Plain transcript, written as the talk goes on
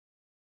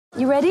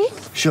You ready?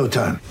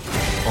 Showtime.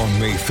 On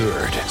May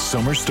 3rd,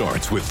 summer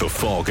starts with The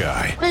Fall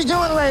Guy. Let's do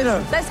it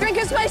later. Let's drink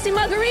a spicy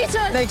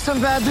margarita. Make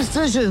some bad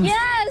decisions.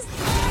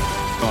 Yes!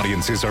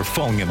 Audiences are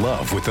falling in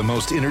love with the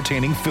most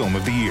entertaining film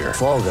of the year.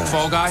 Fall Guy.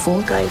 Fall Guy?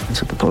 Fall Guy.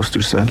 That's what the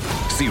poster said.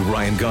 See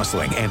Ryan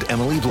Gosling and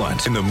Emily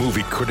Blunt in the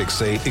movie critics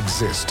say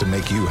exists to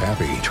make you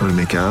happy. Trying to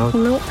make it out?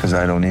 Nope. Because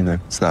I don't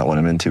either. It's not what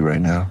I'm into right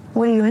now.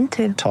 What are you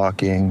into?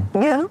 Talking.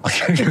 Yeah.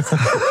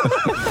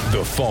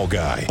 The Fall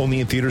Guy.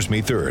 Only in theaters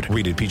May 3rd.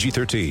 Rated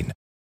PG-13.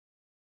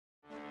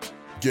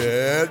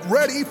 Get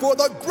ready for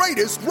the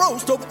greatest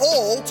roast of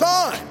all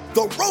time.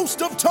 The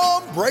Roast of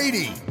Tom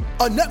Brady.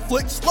 A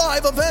Netflix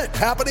live event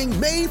happening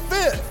May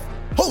 5th.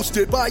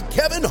 Hosted by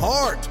Kevin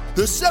Hart.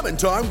 The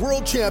 7-time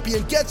world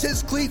champion gets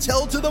his cleats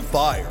held to the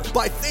fire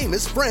by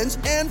famous friends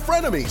and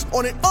frenemies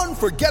on an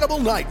unforgettable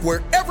night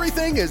where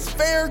everything is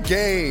fair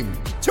game.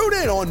 Tune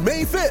in on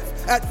May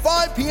 5th at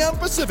 5 p.m.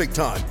 Pacific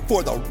time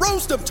for the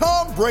Roast of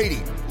Tom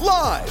Brady.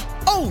 Live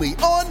only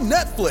on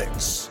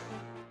Netflix.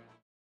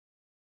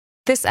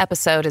 This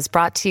episode is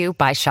brought to you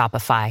by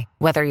Shopify.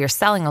 Whether you're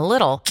selling a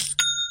little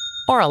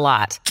or a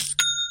lot,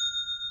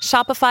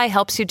 Shopify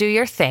helps you do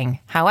your thing,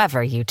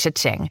 however you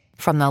cha-ching.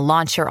 From the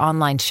launch your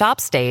online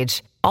shop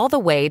stage, all the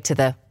way to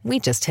the we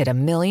just hit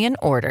 1 million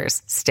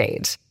orders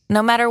stage.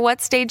 No matter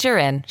what stage you're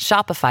in,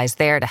 Shopify's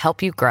there to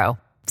help you grow.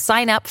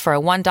 Sign up for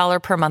a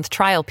 $1 per month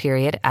trial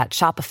period at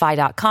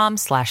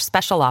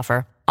shopify.com/special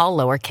offer, all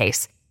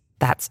lowercase.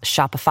 That's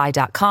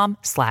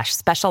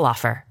shopify.com/special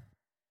offer.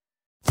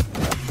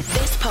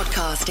 This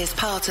podcast is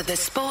part of the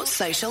Sports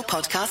Social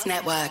Podcast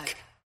Network.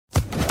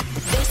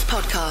 This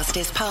podcast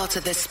is part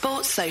of the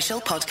Sports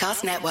Social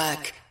Podcast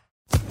Network.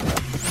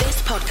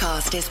 This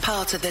podcast is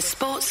part of the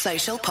Sports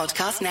Social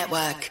Podcast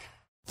Network.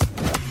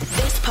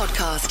 This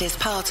podcast is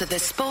part of the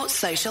Sports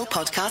Social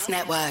Podcast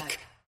Network.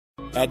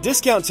 At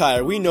Discount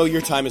Tire, we know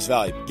your time is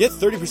valuable. Get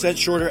 30%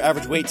 shorter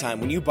average wait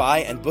time when you buy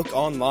and book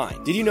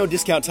online. Did you know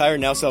Discount Tire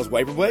now sells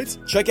wiper blades?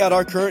 Check out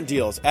our current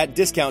deals at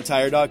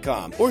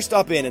discounttire.com or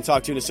stop in and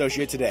talk to an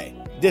associate today.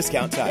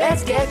 Discount Tire.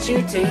 Let's get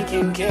you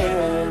taken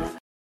care of.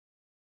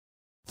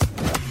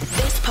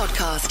 This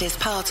podcast is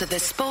part of the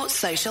Sports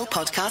Social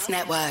Podcast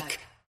Network.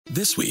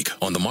 This week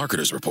on The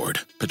Marketer's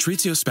Report,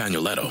 Patrizio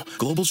Spagnoletto,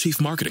 Global Chief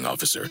Marketing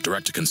Officer,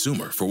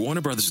 Direct-to-Consumer for Warner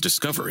Brothers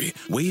Discovery,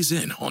 weighs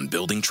in on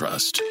building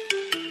trust.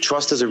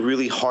 Trust is a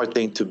really hard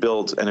thing to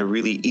build and a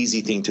really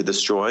easy thing to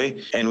destroy,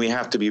 and we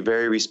have to be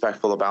very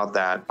respectful about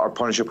that. Our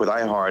partnership with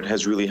iHeart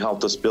has really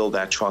helped us build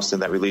that trust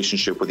and that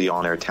relationship with the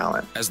on-air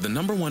talent. As the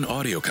 #1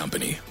 audio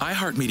company,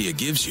 iHeartMedia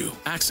gives you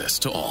access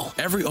to all.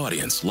 Every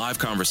audience, live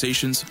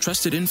conversations,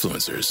 trusted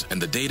influencers,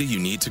 and the data you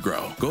need to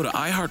grow. Go to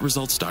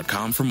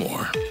iHeartResults.com for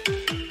more.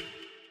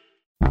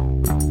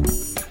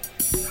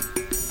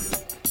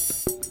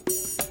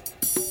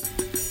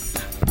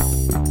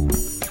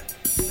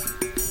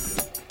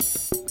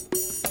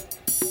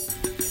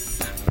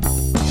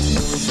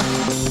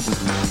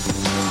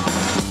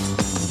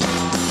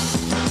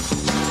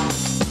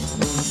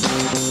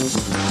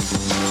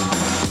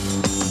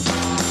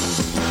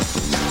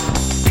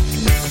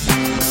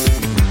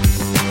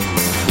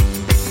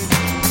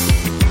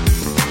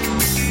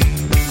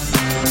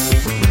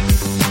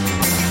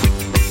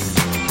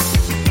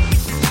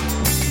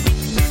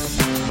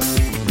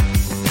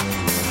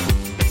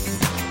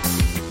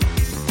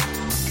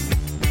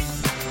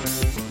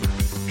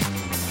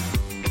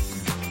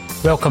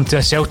 Welcome to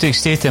a Celtic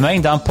State of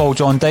Mind. I'm Paul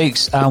John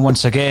Dykes, and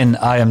once again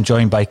I am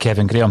joined by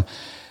Kevin Graham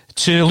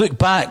to look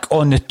back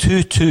on the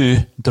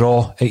 2-2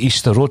 draw at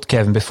Easter Road.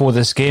 Kevin, before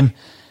this game,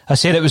 I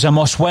said it was a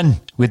must-win.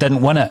 We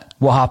didn't win it.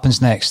 What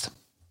happens next?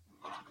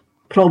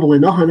 Probably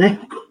nothing, eh?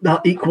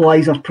 That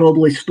equaliser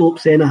probably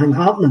stops anything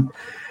happening.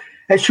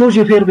 It shows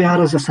you where we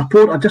are as a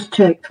support. I just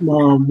checked my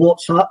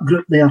WhatsApp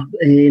group there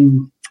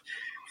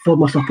for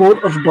my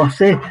supporters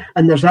bus,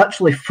 and there's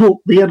actually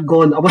folk there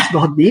going, I wish we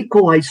hadn't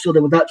equalised so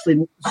they would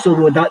actually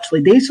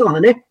do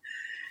something,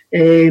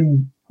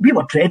 we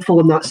were dreadful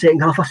in that second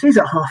half. I says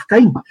at half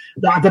time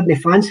that I didn't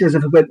fancy us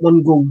if we went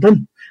 1 goal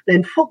down.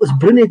 Then what was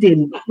Bruni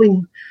doing?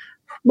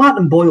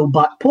 Martin Boyle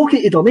back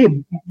pocketed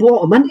him,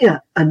 brought him into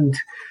it, and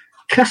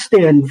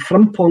Christie and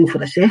Frimpong for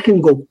the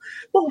second goal.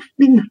 Well,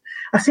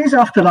 I says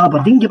after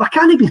Aberdeen, I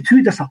can't be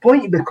too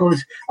disappointed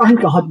because I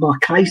think I had my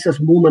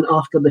crisis moment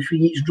after the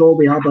 3-each draw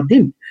with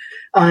Aberdeen.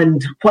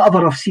 And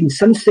whatever I've seen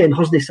since then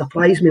hasn't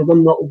surprised me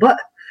one little bit.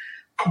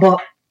 But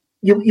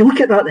you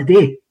look at that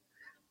today.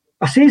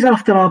 I says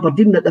after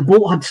Aberdeen that the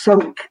boat had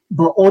sunk,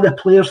 but all the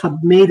players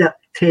had made it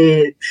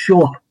to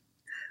shore.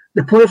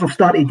 The players have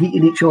started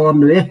eating each other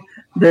now.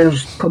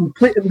 There's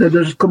complete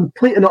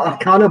and utter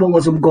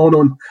cannibalism going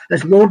on.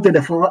 It's Lord of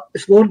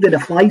the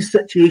Flies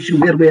situation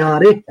where we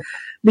are.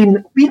 We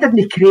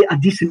didn't create a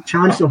decent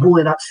chance the whole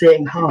of that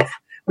second half.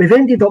 We've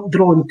ended up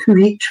drawing 2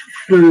 each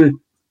through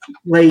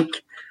the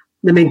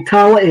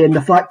mentality and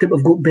the fact that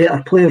we've got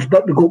better players,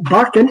 but we got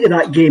back into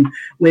that game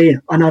with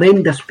an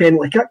horrendous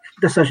penalty kick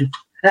decision.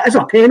 It is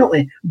a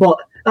penalty, but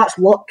that's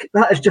luck.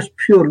 That is just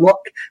pure luck.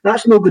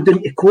 That's no good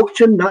down to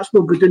coaching. That's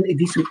no good down to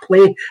decent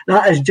play.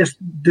 That is just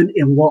down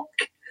to luck.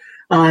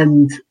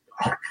 And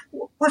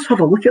let's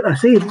have a look at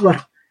this.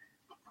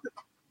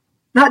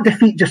 That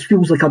defeat just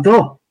feels like a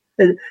draw.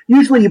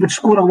 Usually you would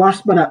score a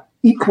last-minute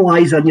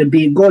equaliser and you'd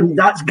be going,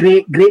 that's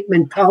great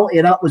mentality,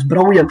 that was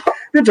brilliant.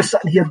 We're just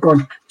sitting here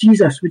going,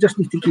 Jesus, we just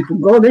need to keep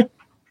them going, eh?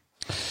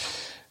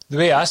 The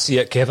way I see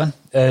it, Kevin,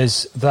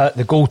 is that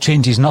the goal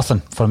changes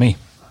nothing for me.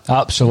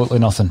 Absolutely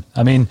nothing.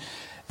 I mean,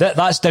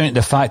 that's down to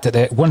the fact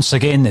that, once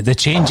again, the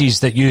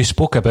changes that you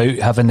spoke about,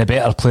 having the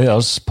better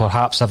players,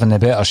 perhaps having the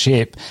better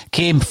shape,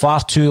 came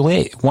far too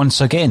late, once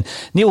again.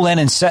 Neil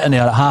Lennon sitting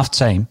there at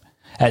half-time,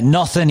 at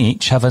nothing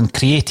each, having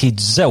created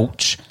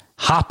zilch,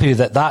 happy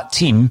that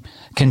team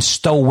can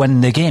still win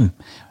the game.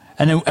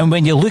 And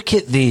when you look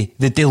at the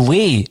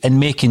delay in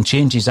making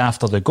changes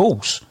after the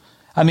goals,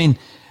 I mean,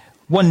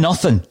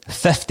 1-0,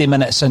 50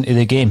 minutes into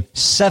the game,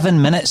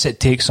 7 minutes it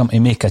takes him to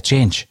make a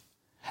change.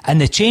 And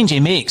the change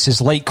he makes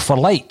is like for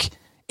like.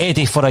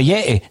 Eddie for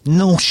Ayeti,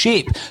 no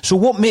shape. So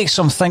what makes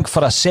him think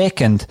for a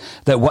second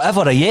that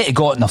whatever Ayeti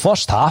got in the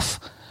first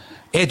half,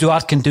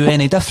 Edouard can do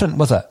any different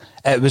with it?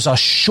 It was a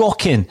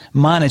shocking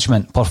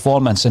management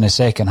performance in the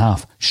second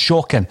half.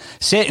 Shocking.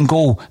 Second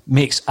goal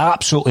makes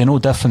absolutely no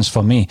difference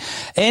for me.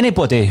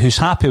 Anybody who's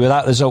happy with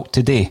that result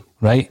today,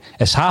 right,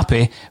 is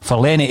happy for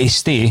Lenny to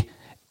stay,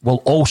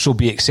 will also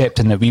be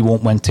accepting that we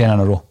won't win 10 in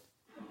a row.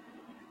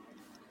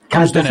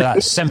 Comes down to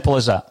that. Simple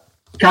as that.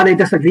 Can I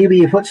disagree with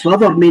you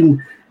whatsoever? I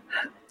mean,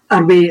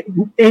 are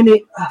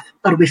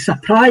we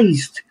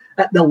surprised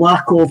at the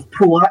lack of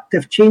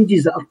proactive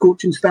changes that our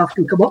coaching staff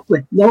can come up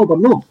with? No, we're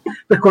not,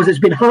 because it's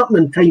been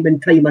happening time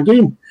and time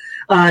again.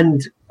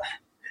 And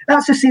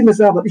that's the same as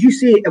that. But as you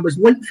say, it was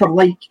like for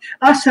like.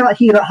 I sat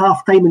here at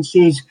half-time and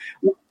says,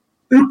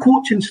 our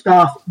coaching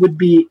staff would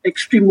be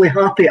extremely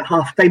happy at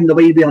half-time the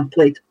way we had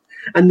played,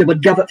 and they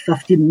would give it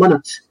 15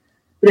 minutes.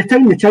 By the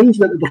time they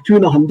changed it, they were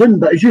 2-0 done.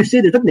 But as you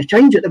say, they didn't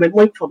change it. They went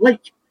like for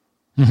like.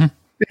 Mm-hmm.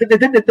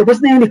 There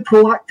wasn't any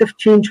proactive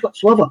change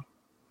whatsoever.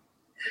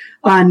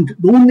 And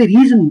the only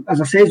reason,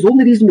 as I said,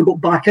 we got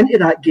back into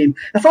that game,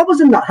 if I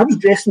was in that Hibs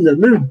dressing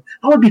room,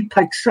 I would be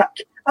pig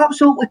sick,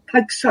 absolutely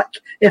pig sick,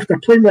 after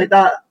playing like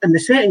that in the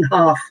second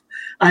half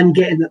and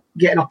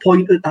getting a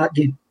point out that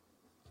game.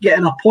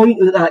 Getting a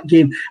point out that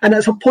game. And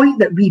it's a point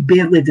that we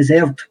barely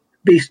deserved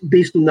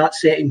based on that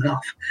second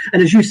half.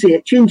 And as you say,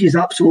 it changes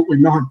absolutely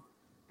nothing.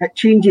 It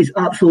changes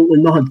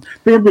absolutely nothing.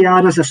 Where we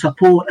are as a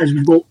support is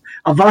we've got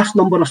a vast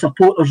number of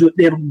supporters out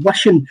there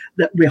wishing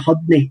that we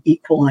hadn't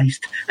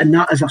equalised, and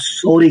that is a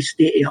sorry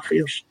state of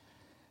affairs.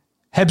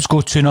 Hibs go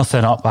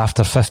 2-0 up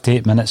after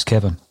 58 minutes,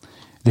 Kevin.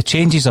 The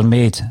changes are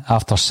made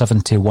after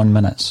 71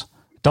 minutes.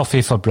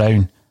 Duffy for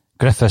Brown,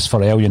 Griffiths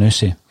for El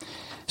Yunusi.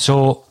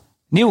 So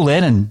Neil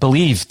Lennon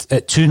believed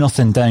at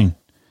 2-0 down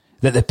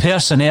that the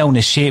personnel and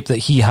the shape that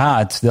he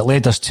had that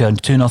led us to a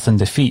 2-0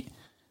 defeat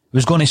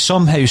was going to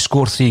somehow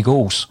score 3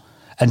 goals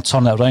and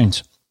turn it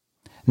around.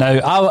 Now,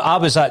 I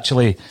was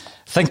actually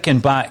thinking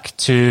back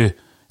to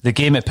the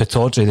game at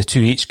Pittodrie, the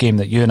 2-each game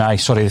that you and I,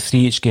 sorry, the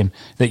 3-each game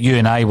that you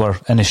and I were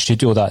in the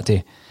studio that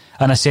day.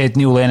 And I said,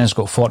 Neil Lennon's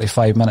got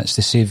 45 minutes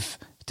to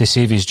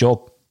save his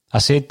job. I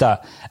said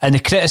that. And the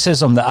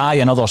criticism that I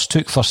and others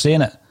took for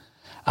saying it,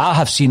 I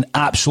have seen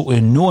absolutely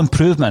no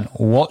improvement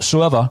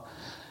whatsoever.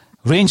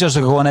 Rangers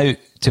are going out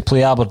to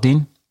play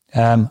Aberdeen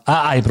at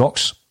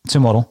Ibrox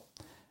tomorrow.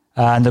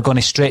 And they're going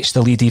to stretch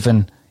the lead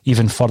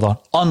even further,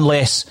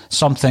 unless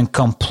something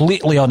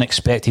completely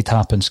unexpected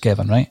happens,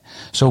 Kevin, right?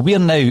 So we're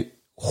now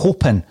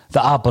hoping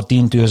that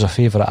Aberdeen do us a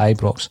favour at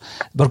Ibrox.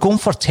 We're going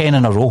for 10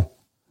 in a row.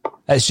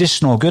 It's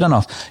just not good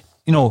enough.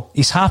 You know,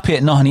 he's happy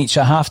at nothing each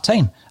at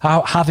half-time,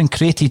 having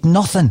created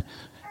nothing.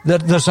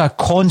 There's a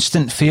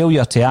constant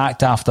failure to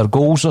act after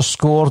goals are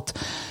scored.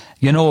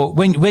 You know,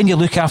 when you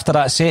look after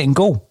that second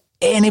goal,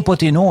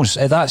 anybody knows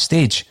at that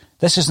stage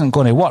this isn't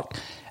going to work.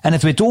 And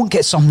if we don't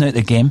get something out of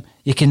the game,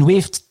 you can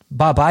wave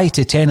bye-bye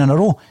to 10 in a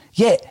row.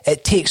 Yet,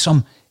 it takes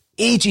them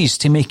ages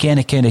to make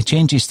any kind of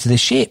changes to the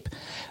shape.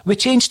 We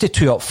changed to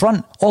 2 up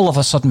front. All of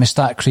a sudden, we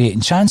start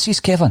creating chances,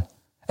 Kevin.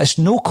 It's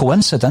no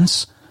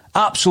coincidence.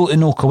 Absolutely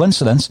no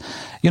coincidence.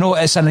 You know,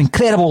 it's an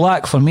incredible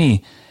lack for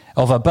me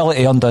of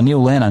ability under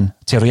Neil Lennon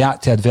to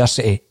react to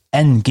adversity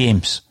in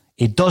games.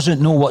 He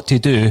doesn't know what to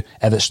do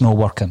if it's not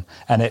working.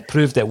 And it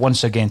proved it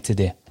once again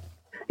today.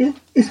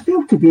 It's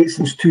failed to date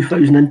since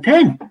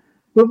 2010.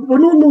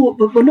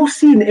 We're not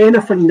seeing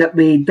anything that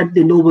we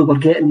didn't know we were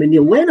getting with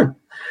Neil Lennon.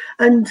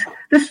 And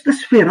this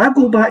is where I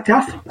go back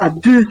to. I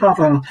do have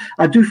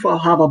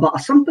a bit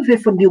of sympathy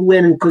for Neil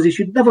Lennon, because he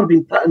should never have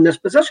been put in this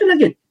position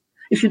again.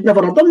 He should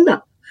never have done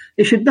that.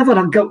 He should never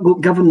have got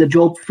given the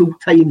job full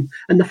time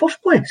in the first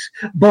place.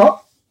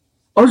 But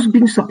us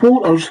being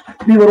supporters,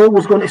 we were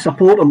always going to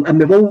support him, and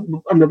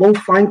we will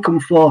thank him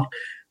for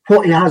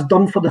what he has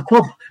done for the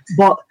club.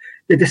 But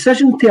the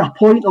decision to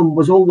appoint him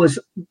was always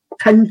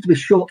tinged with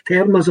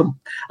short-termism,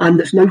 and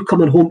it's now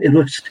coming home to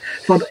roost.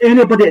 For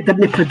anybody that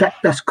didn't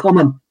predict this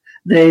coming,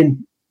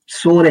 then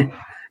sorry,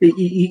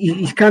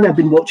 he's kind of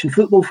been watching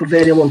football for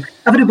very long.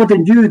 Everybody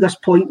knew this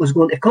point was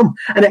going to come,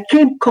 and it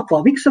came a couple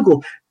of weeks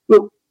ago. We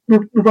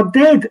were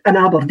dead in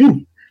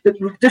Aberdeen.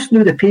 Just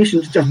now the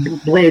patience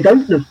just bled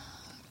out now.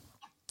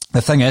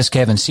 The thing is,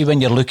 Kevin, see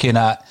when you're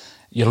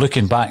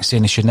looking back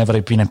saying he should never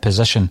have been in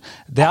position,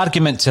 the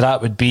argument to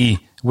that would be,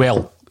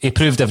 well, he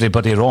proved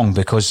everybody wrong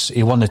because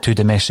he won the 2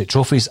 domestic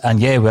trophies, and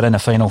yeah, we're in a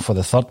final for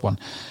the 3rd one.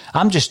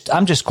 I'm just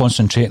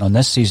concentrating on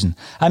this season.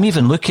 I'm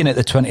even looking at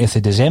the 20th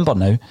of December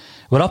now.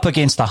 We're up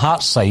against a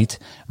Hearts side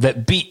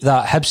that beat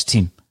that Hibs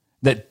team.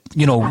 That,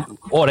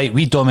 all right,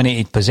 we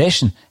dominated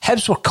possession.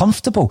 Hibs were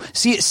comfortable.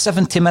 See, it's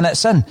 70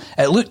 minutes in.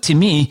 It looked to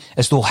me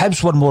as though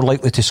Hibs were more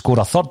likely to score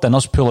a third than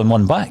us pulling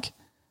one back.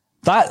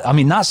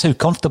 That's how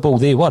comfortable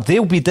they were.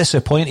 They'll be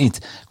disappointed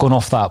going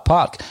off that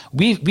park.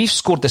 We've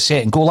scored the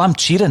second goal. I'm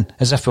cheering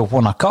as if we've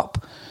won a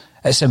cup.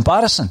 It's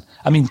embarrassing.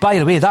 By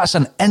the way, that's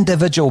an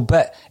individual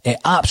bit of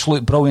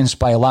absolute brilliance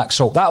by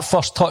Laxalt. That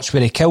first touch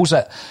where he kills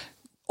it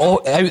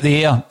out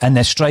the air in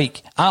the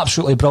strike,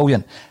 absolutely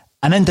brilliant.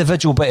 An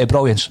individual bit of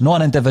brilliance, not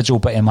an individual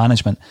bit of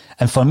management.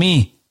 And for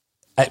me,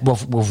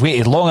 we've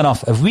waited long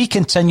enough. If we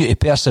continue to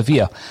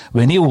persevere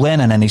with Neil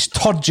Lennon and his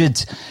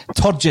turgid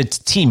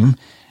team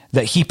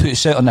that he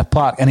puts out on the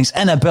park and his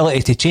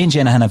inability to change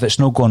anything if it's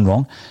not going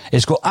wrong,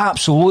 he's got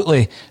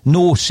absolutely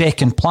no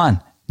second plan,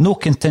 no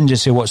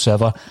contingency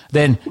whatsoever,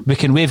 then we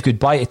can wave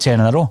goodbye to 10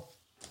 in a row.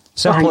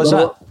 Simple as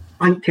that.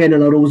 I think 10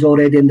 in a row is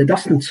already in the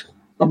distance.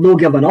 I'm not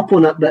giving up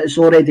on it, but it's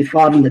already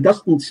far in the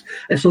distance.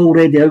 It's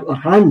already out of our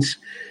hands.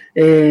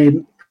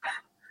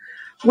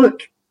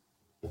 Look,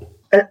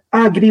 I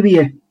agree with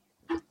you.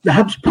 The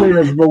Hibs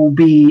players will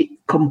be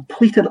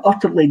complete and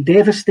utterly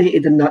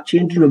devastated in that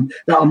change room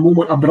that a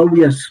moment of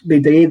brilliance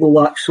with Diego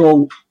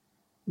Laxalt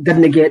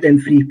didn't get them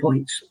 3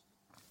 points.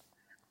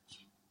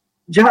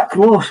 Jack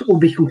Ross will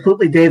be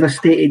completely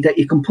devastated that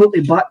he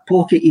completely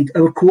back-pocketed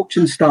our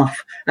coaching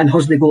staff and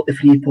hasn't got the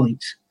 3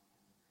 points.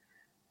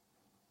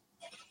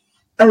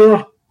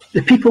 The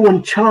people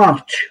in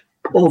charge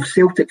of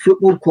Celtic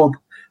Football Club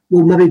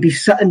will maybe be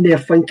sitting there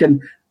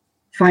thinking,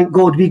 thank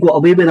God we got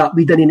away with that,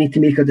 we didn't need to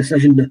make a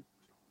decision now,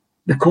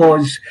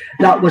 because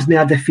that wasn't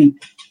a defeat.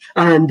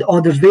 And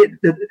others,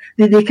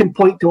 they can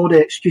point to all the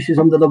excuses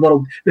under the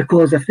world,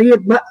 because if they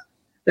admit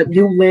that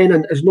Neil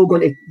Lennon is not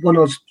going to win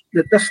us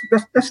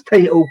this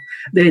title,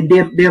 then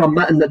they're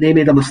admitting that they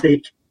made a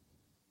mistake.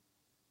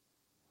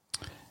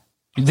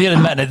 They're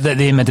admitting that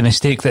they made a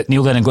mistake, that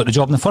Neil Lennon got the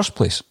job in the first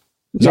place.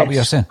 Is that what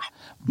you're saying?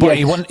 But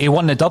yes. He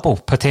won the double,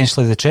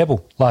 potentially the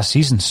treble last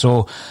season.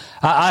 So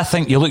I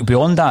think you look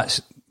beyond that,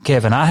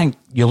 Kevin. I think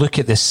you look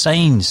at the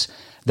signs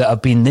that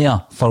have been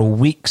there for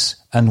weeks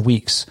and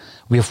weeks.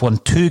 We've won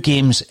 2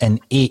 games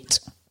in 8.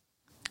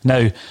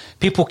 Now,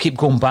 people keep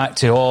going back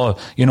to,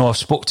 I've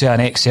spoke to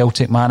an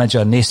ex-Celtic manager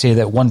and they say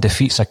that 1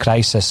 defeat's a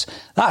crisis.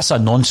 That's a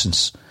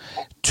nonsense.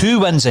 2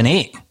 wins in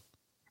 8,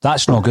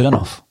 that's not good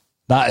enough.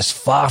 That is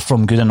far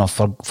from good enough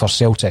for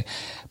Celtic,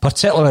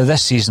 particularly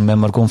this season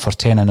when we're going for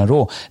 10 in a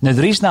row. Now,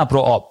 the reason I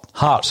brought up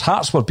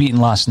Hearts were beaten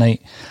last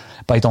night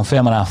by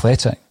Dunfermline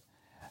Athletic.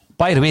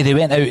 By the way, they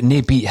went out and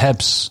they beat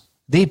Hibs.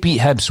 They beat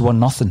Hibs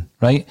 1-0,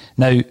 right?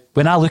 Now,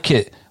 when I look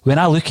at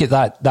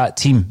that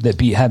team that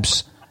beat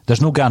Hibs,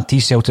 there's no guarantee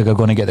Celtic are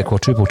going to get the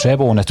quadruple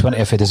treble on the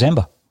 20th of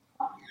December.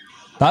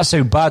 That's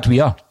how bad we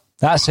are.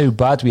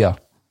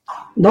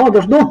 No,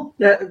 there's no.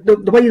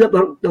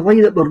 The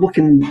way that we're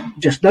looking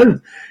just now,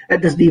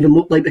 it doesn't even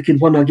look like we could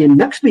win a game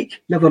next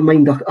week. Never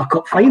mind a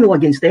cup final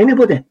against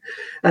anybody.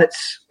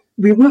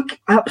 We look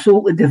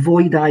absolutely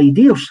devoid of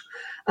ideas.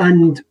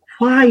 And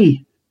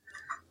why?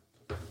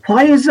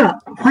 Why is that?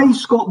 Why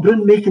is Scott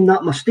Brown making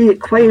that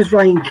mistake? Why is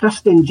Ryan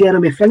Christie and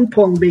Jeremy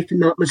Frimpong making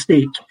that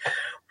mistake?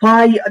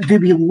 Why do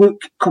we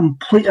look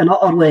complete and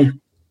utterly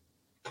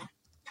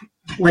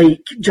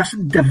like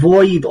just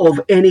devoid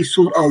of any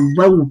sort of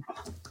will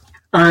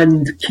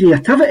and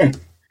creativity?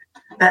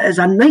 It is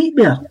a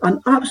nightmare, an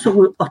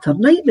absolute utter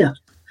nightmare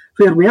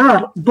where we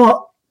are.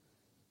 But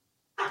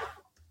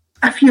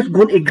if you're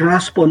going to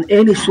grasp on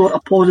any sort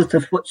of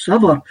positive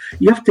whatsoever,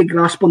 you have to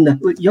grasp on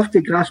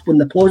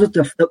the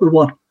positive that we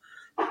were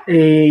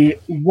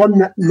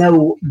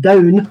 1-0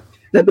 down,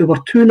 that we were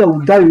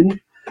 2-0 down,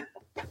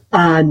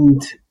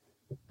 and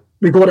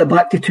we got it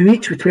back to 2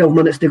 each with 12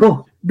 minutes to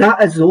go.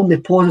 That is the only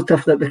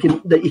positive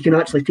that you can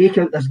actually take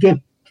out this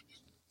game.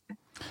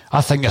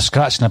 I think you're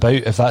scratching about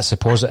if that's the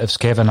positives,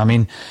 Kevin. I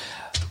mean,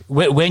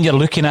 when you're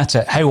looking at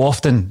it, how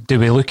often do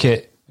we look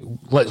at,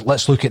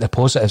 let's look at the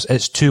positives.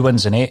 It's 2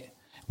 wins in 8.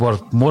 We're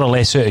more or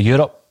less out of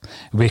Europe.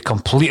 We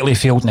completely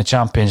failed in the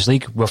Champions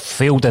League. We've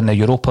failed in the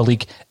Europa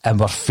League, and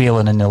we're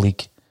failing in the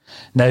league.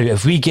 Now,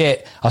 if we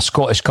get a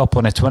Scottish Cup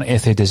on the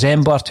 20th of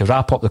December to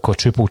wrap up the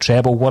quadruple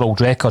treble, world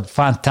record,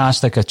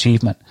 fantastic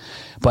achievement.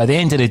 But at the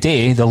end of the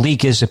day, the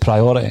league is the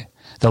priority.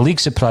 The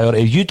league's the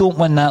priority. If you don't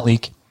win that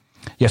league,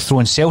 you're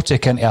throwing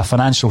Celtic into a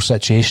financial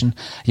situation.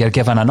 You're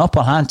giving an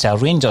upper hand to a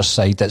Rangers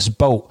side that's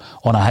built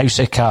on a house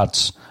of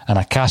cards and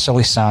a castle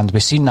of sand.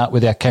 We've seen that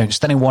with the accounts.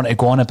 Didn't want to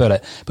go on about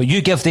it. But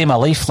you give them a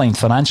lifeline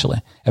financially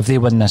if they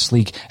win this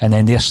league, and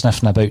then they're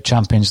sniffing about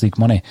Champions League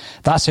money.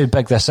 That's how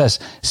big this is.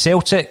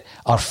 Celtic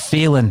are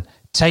failing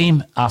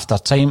time after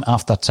time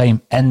after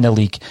time in the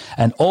league.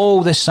 And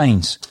all the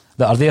signs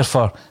that are there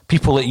for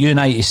people like you and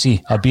I to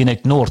see are being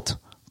ignored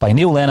by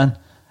Neil Lennon,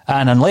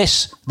 and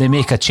unless they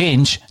make a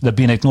change, they're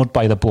being ignored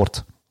by the board.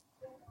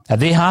 Are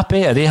they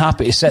happy? Are they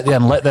happy to sit there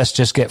and let this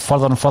just get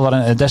further and further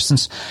into the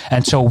distance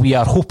until we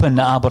are hoping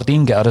that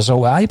Aberdeen get a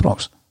result at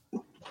Ibrox?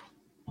 I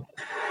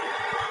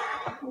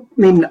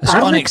mean,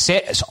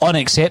 it's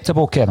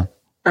unacceptable, Kevin.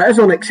 It is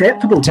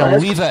unacceptable. To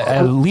leave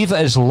it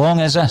as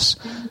long as this.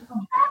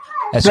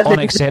 It's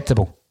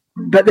unacceptable.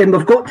 But then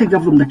we've got to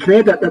give them the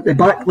credit that they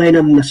backed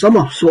Lennon in the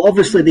summer. So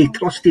obviously they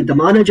trusted the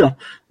manager.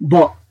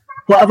 But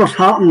whatever's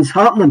happening.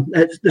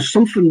 There's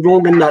something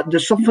wrong in that.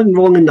 There's something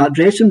wrong in that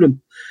dressing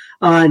room,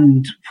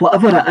 and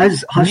whatever it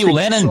is,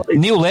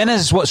 Neil Lennon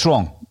is what's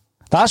wrong.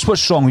 That's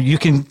what's wrong. You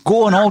can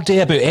go on all day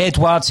about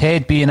Edouard's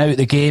head being out of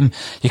the game.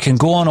 You can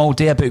go on all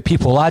day about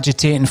people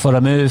agitating for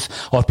a move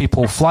or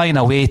people flying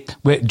away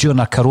during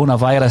a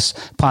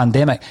coronavirus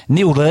pandemic.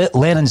 Neil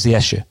Lennon's the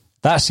issue.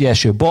 That's the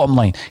issue. Bottom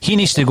line, he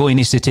needs to go. He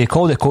needs to take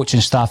all the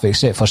coaching staff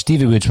except for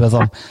Stevie Woods with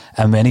him,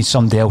 and we need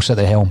somebody else at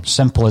the helm.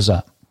 Simple as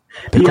that.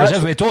 Because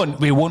if we don't,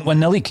 we won't win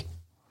the league.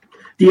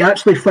 Do you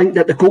actually think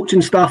that the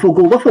coaching staff will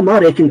go with him? I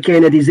reckon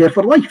Kennedy's there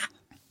for life.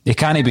 They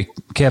can't be,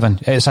 Kevin.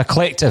 It's a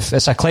collective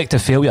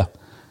failure.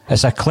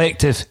 It's a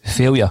collective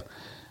failure.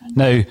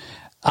 Now,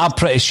 I'm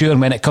pretty sure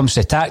when it comes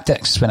to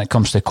tactics, when it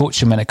comes to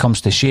coaching, when it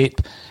comes to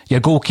shape, your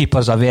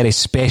goalkeeper's a very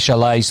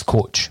specialised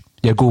coach.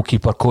 Your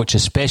goalkeeper coach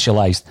is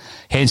specialised.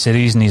 Hence the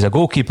reason he's a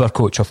goalkeeper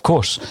coach, of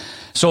course.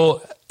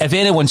 So, if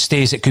anyone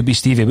stays, it could be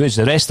Stevie Woods.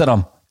 The rest of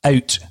them,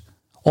 out.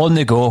 On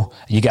the go.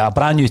 You get a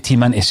brand new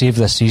team in to save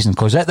this season.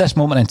 Because at this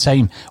moment in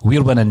time,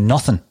 we're winning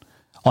nothing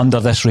under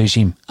this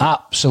regime.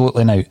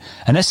 Absolutely now.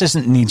 And this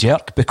isn't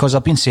knee-jerk, because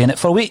I've been saying it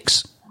for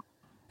weeks.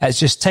 It's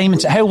just time.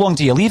 How long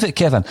do you leave it,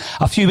 Kevin?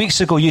 A few weeks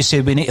ago, you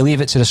said we need to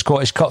leave it to the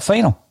Scottish Cup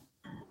final.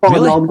 Oh,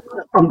 really? No,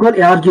 I'm going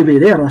to argue with you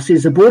there. I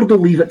says the board will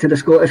leave it to the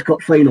Scottish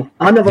Cup final.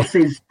 I never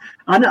says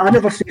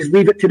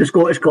leave it to the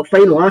Scottish Cup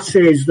final. I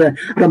says the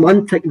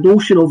romantic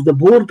notion of the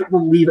board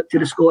will leave it to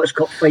the Scottish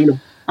Cup final.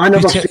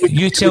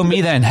 You tell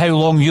me then how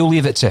long you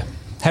leave it to.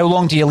 How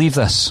long do you leave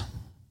this?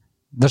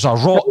 There's a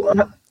rot.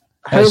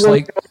 How long do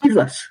you leave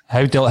this?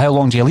 How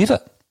long do you leave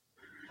it?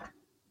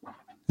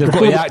 They've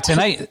got to act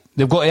tonight.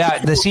 They've got to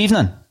act this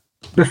evening.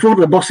 Before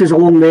the bus is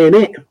along the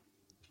M8.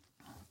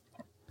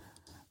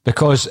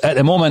 Because at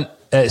the moment,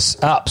 it's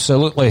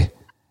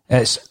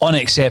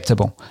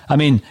unacceptable. I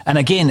mean, and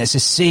again, it's the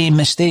same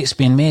mistakes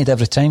being made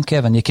every time,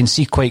 Kevin. You can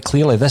see quite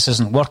clearly this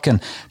isn't working.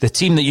 The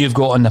team that you've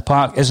got on the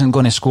park isn't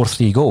going to score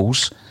 3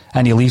 goals,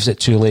 and he leaves it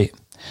too late.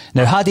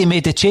 Now, had he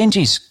made the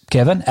changes,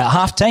 Kevin, at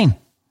half-time,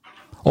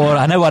 or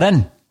an hour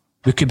in,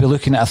 we could be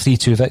looking at a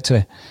 3-2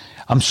 victory.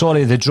 I'm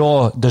sorry, the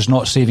draw does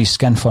not save his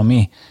skin for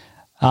me.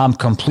 I'm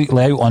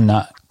completely out on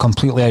that.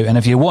 Completely out. And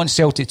if you want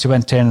Celtic to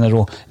win 10 in a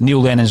row,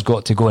 Neil Lennon's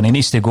got to go, and he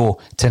needs to go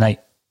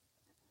tonight.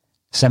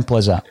 Simple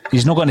as that.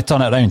 He's not going to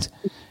turn it around.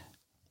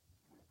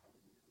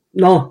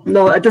 No,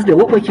 it doesn't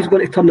look like he's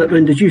going to turn it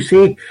around. As you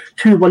say,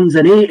 2 wins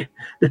in 8.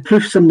 The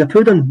proof's in the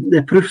pudding.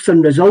 The proof's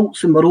in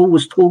results, and we're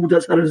always told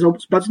it's a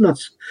results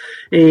business.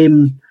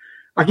 Again,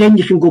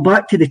 you can go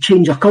back to the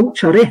change of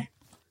culture, eh?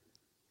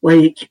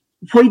 Like,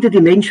 why did he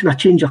mention a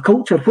change of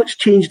culture? What's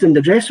changed in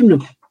the dressing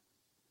room?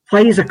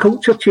 Why is a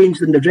culture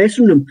changed in the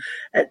dressing room?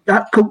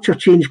 That culture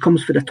change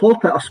comes from the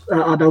top at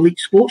an elite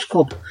sports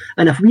club.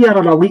 And if we are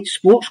an elite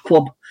sports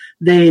club,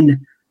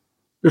 then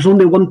there's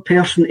only one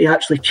person to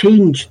actually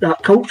change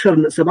that culture,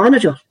 and it's the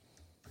manager.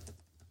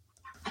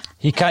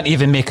 He can't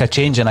even make a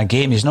change in a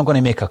game. He's not going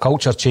to make a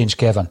culture change,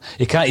 Kevin.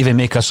 He can't even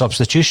make a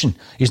substitution.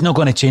 He's not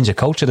going to change the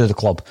culture of the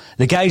club.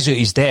 The guy's out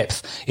his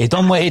depth. He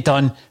done what he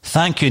done.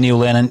 Thank you, Neil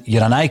Lennon.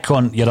 You're an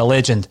icon. You're a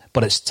legend.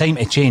 But it's time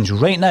to change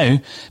right now,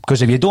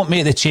 because if you don't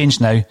make the change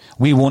now,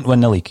 we won't win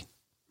the league.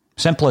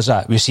 Simple as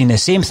that. We've seen the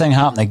same thing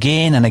happen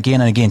again and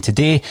again and again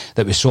today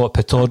that we saw at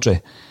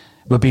Pittodrie.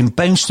 We've been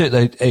bounced out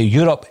of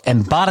Europe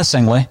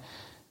embarrassingly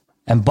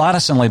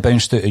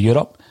bounced out of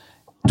Europe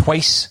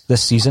twice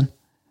this season.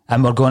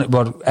 And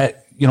we're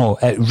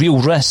at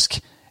real risk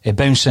of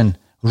bouncing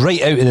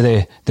right out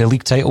of the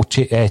league title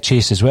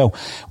chase as well.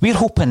 We're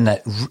hoping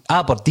that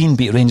Aberdeen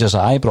beat Rangers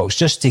at Ibrox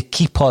just to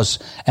keep us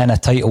in a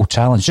title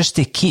challenge, just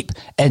to keep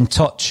in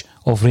touch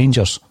of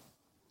Rangers.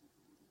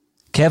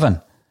 Kevin,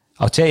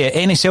 I'll tell you,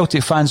 any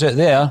Celtic fans out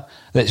there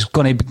that's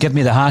going to give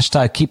me the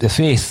hashtag keep the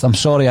faith, I'm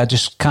sorry, I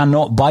just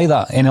cannot buy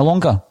that any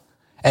longer.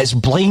 It's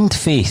blind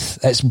faith.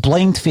 It's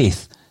blind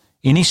faith.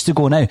 He needs to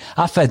go now.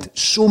 I've had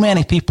so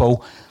many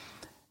people,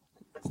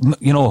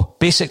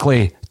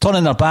 basically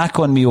turning their back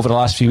on me over the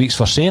last few weeks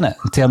for saying it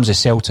in terms of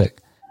Celtic.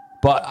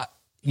 But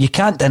you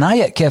can't deny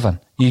it, Kevin.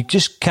 You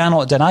just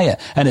cannot deny it.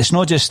 And it's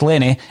not just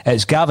Lenny,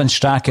 it's Gavin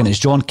Strachan, it's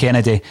John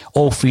Kennedy.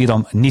 All 3 of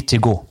them need to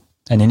go.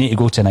 And they need to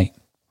go tonight.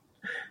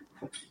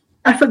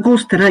 If it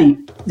goes tonight,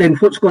 then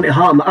what's going to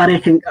happen?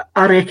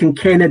 I reckon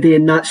Kennedy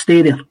and that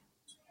stay there.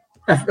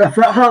 If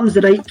that happens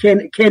tonight,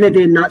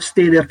 Kennedy and that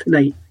stay there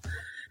tonight.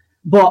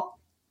 But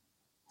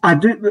I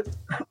do,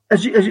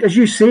 as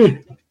you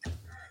say,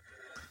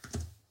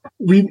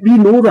 We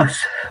know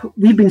this.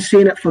 We've been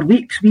saying it for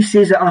weeks. We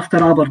says it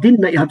after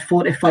Aberdeen that he had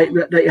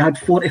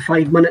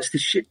 45 minutes to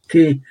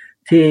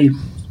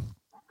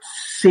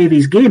save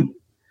his game,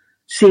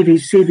 save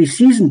his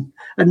season,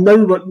 and now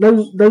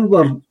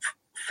we're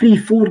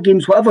 3-4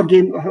 games,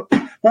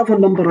 whatever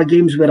number of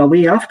games we're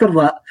away after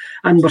that,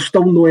 and we're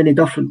still no any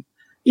different.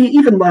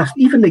 Even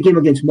the game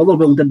against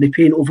Motherwell did the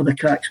paint over the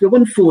cracks. We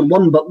won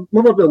 4-1, but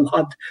Motherwell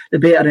had the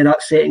better of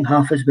that second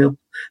half as well.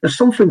 There's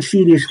something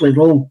seriously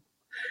wrong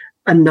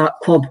in that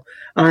club,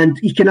 and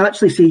you can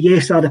actually say,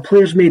 yes, the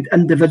players made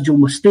individual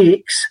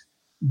mistakes,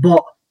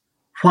 but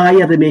why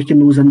are they making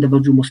those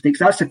individual mistakes?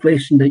 That's the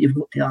question that you've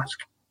got to ask.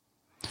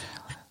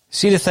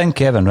 See the thing,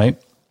 Kevin,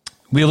 right?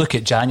 We look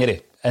at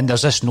January, and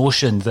there's this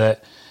notion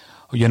that,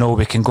 we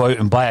can go out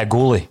and buy a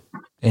goalie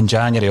in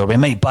January, or we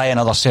might buy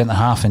another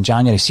centre-half in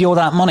January. See all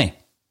that money?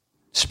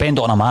 Spend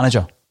it on a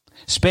manager.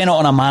 Spend it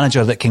on a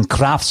manager that can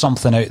craft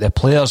something out of the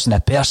players and the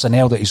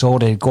personnel that he's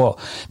already got.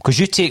 Because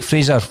you take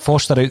Fraser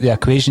Forster out the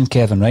equation,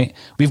 Kevin, right?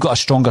 We've got a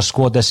stronger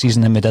squad this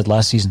season than we did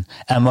last season,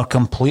 and we're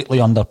completely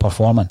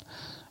underperforming,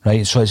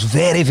 right? So it's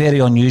very, very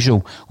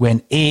unusual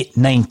when 8,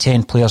 9,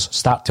 10 players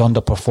start to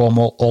underperform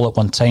all at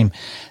one time.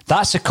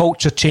 That's a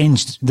culture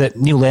change that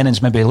Neil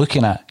Lennon's maybe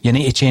looking at. You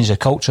need to change the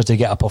culture to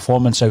get a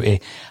performance out of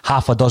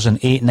half a dozen,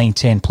 8, 9,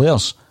 10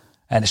 players.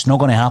 And it's not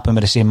going to happen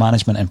with the same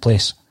management in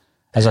place.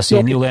 As I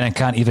say, Neil Lennon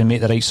can't even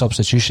make the right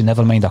substitution,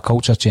 never mind a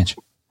culture change.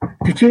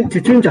 To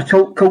change a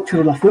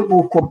culture in a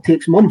football club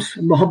takes months,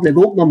 and we haven't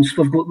got months.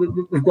 We've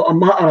got a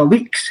matter of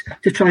weeks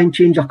to try and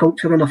change a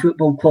culture in a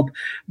football club.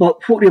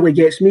 But what really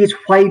gets me is,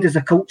 why does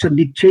a culture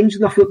need change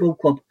in a football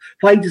club?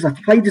 Why does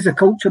a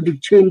culture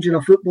need change in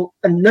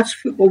this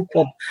football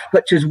club,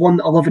 which has won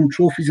 11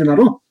 trophies in a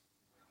row?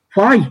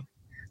 Why?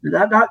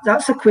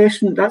 That's a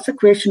question. That's a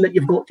question that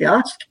you've got to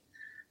ask.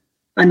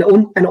 And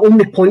it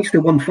only points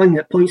to one thing.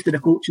 It points to the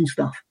coaching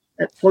staff.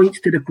 It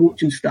points to the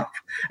coaching staff.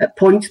 It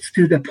points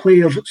to the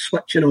players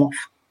switching off.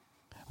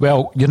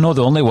 Well, you're not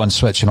the only one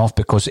switching off,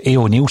 because A.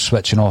 O'Neill's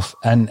switching off.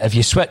 And if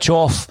you switch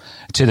off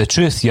to the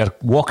truth, you're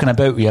walking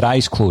about with your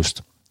eyes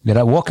closed.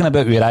 You're walking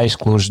about with your eyes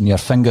closed and your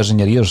fingers in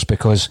your ears,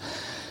 because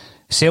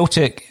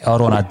Celtic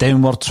are on a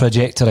downward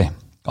trajectory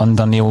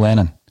under Neil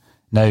Lennon.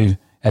 Now,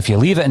 if you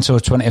leave it until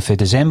the 20th of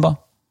December,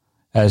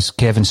 as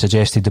Kevin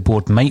suggested the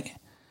board might,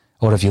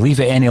 or if you leave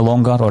it any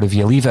longer, or if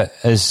you leave it,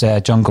 as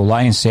Jungle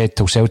Lion said,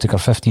 till Celtic are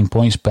 15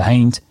 points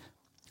behind,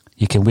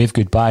 you can wave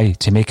goodbye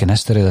to making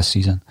history this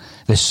season.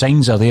 The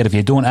signs are there. If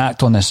you don't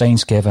act on the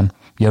signs, Kevin,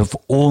 you've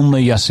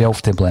only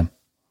yourself to blame.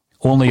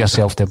 Only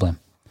yourself to blame.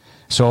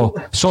 So,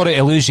 sorry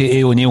to lose you,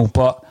 A. O'Neill,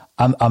 but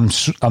I'm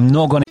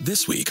not going to...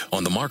 This week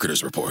on The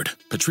Marketer's Report,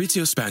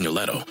 Patrizio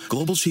Spagnoletto,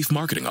 Global Chief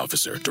Marketing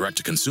Officer,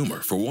 Direct-to-Consumer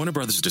for Warner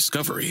Brothers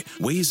Discovery,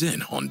 weighs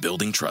in on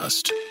building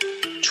trust.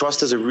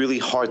 Trust is a really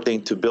hard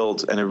thing to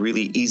build and a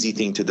really easy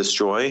thing to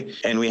destroy,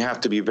 and we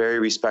have to be very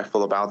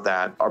respectful about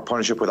that. Our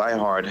partnership with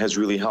iHeart has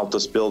really helped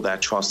us build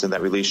that trust and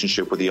that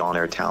relationship with the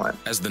on-air talent.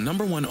 As the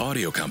 #1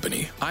 audio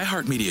company,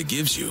 iHeartMedia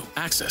gives you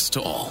access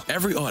to all.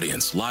 Every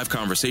audience, live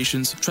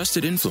conversations,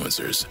 trusted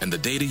influencers, and the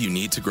data you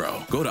need to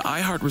grow. Go to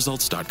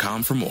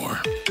iHeartResults.com for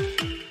more.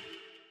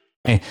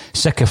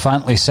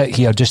 Sycophantly sit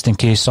here just in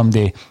case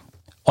somebody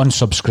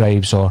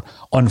unsubscribes or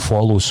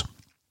unfollows.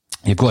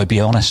 You've got to be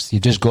honest.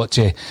 You've just got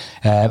to...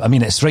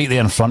 it's right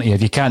there in front of you.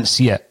 If you can't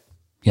see it,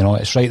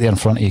 it's right there in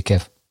front of you,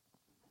 Kev.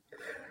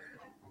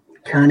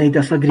 Can I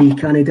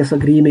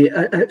disagree, mate?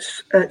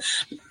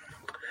 It's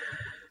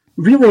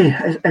really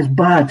as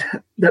bad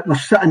that we're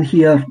sitting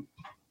here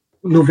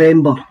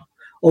November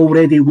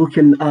already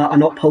looking at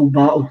an uphill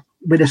battle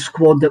with the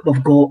squad that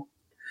we've got.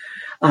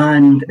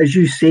 And as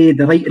you say,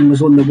 the writing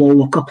was on the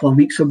wall a couple of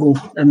weeks ago,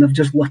 and they've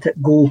just let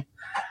it go.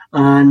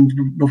 And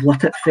we've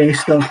let it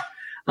fester.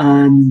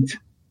 And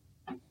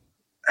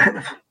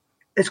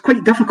it's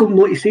quite difficult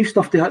not to say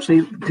stuff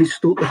to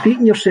stop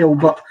repeating yourself,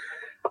 but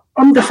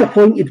I'm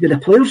disappointed with the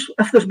players.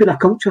 If there's been a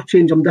culture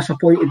change, I'm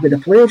disappointed with the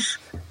players.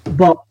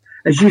 But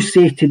as you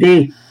say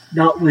today,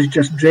 that was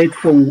just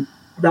dreadful.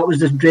 That was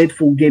just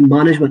dreadful game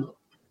management,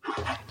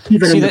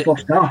 even in the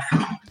first half.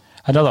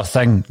 Another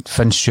thing,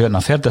 Finn Stewart, and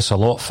I've heard this a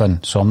lot,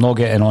 Finn, so I'm not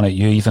getting on at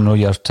you, even though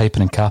you're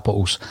typing in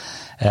capitals.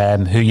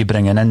 Who you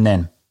bringing in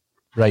then?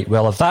 Right,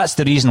 well, if that's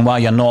the reason why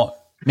you're not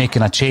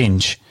making a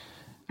change,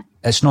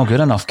 it's not good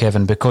enough,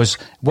 Kevin, because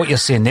what you're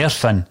saying there,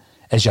 Finn,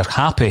 is you're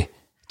happy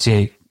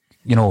to,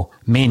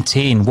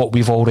 maintain what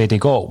we've already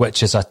got,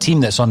 which is a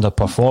team that's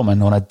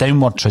underperforming on a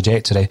downward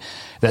trajectory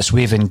that's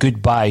waving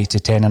goodbye to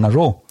 10 in a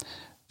row.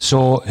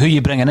 So who are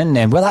you bringing in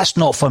then? Well, that's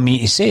not for me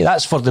to say.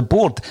 That's for the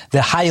board,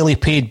 the highly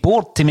paid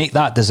board, to make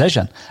that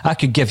decision. I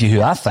could give you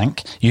who I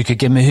think. You could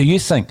give me who you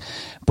think.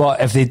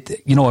 But if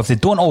they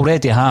don't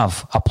already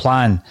have a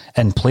plan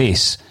in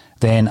place,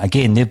 then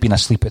again, they've been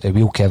asleep at the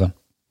wheel, Kevin.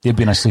 They've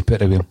been asleep at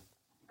the wheel.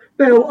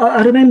 Well,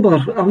 I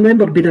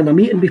remember being in a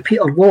meeting with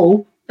Peter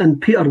Wall,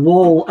 and Peter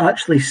Wall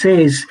actually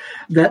says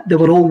that they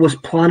were always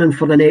planning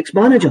for the next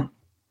manager.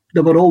 They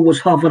were always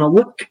having a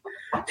look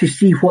to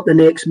see what the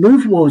next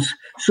move was.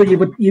 So you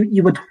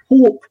would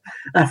hope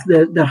if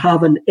they're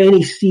having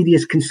any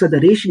serious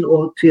consideration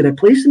or to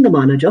replacing the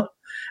manager,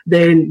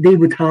 then they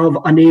would have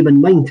a name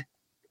in mind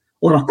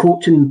or a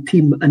coaching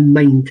team in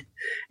mind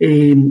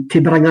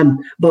to bring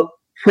in. But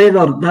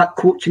whether that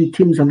coaching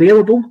team's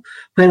available,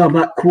 whether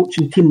that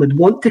coaching team would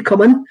want to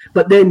come in,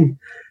 but then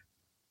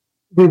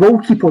we will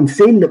keep on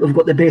saying that we've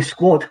got the best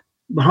squad.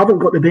 We haven't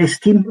got the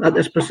best team at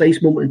this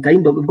precise moment in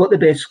time, but we've got the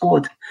best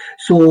squad.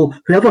 So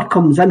whoever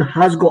comes in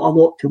has got a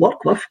lot to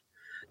work with.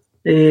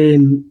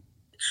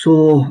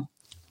 So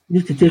we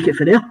need to take it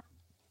from there.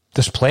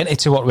 There's plenty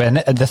to work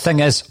with. And the thing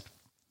is,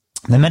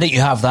 the minute you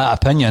have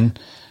that opinion,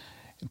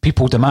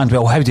 people demand,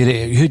 well,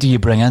 who do you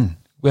bring in?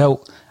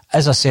 Well,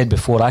 as I said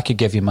before, I could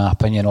give you my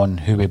opinion on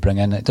who we bring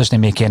in. It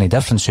doesn't make any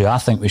difference who I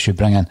think we should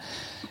bring in.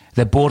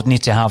 The board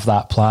need to have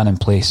that plan in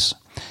place.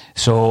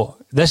 So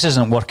this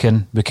isn't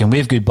working. We can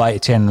wave goodbye to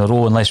 10 in a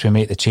row unless we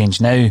make the change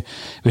now.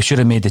 We should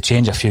have made the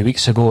change a few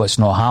weeks ago. It's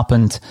not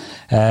happened.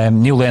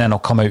 Neil Lennon will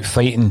come out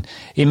fighting.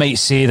 He might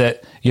say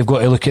that you've got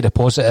to look at the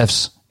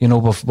positives. You know,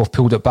 we've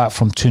pulled it back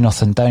from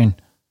 2-0 down.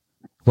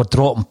 We're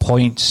dropping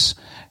points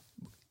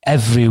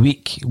every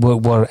week.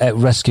 We're at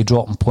risk of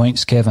dropping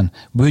points, Kevin.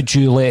 Would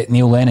you let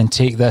Neil Lennon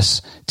take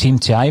this team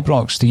to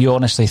Ibrox? Do you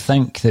honestly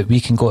think that we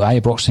can go to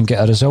Ibrox and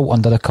get a result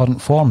under the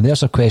current form?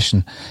 There's a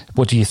question.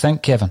 What do you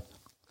think, Kevin?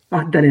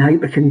 I don't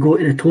think we can go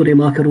to the Tony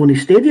Macaroni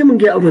Stadium and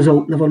get a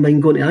result, never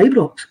mind going to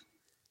Ibrox.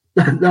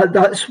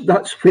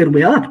 That's where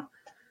we are.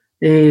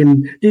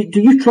 Do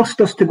you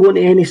trust us to go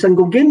into any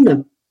single game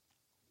then?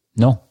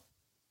 No.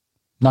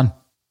 None.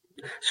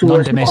 So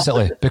none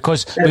domestically.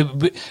 Because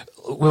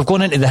we've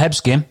gone into the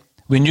Hibs game.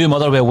 We knew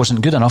Motherwell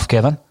wasn't good enough,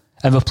 Kevin,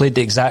 and we've played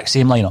the exact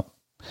same lineup.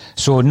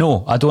 So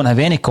no, I don't have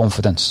any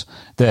confidence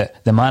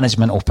that the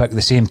management will pick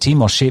the same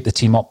team or shape the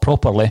team up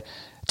properly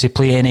to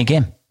play any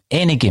game.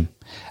 Any game.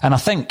 And I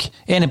think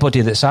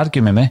anybody that's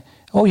arguing with me,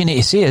 all you need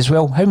to say is,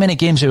 well, how many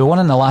games have we won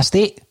in the last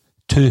 8?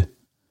 2.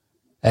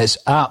 It's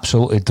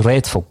absolutely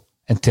dreadful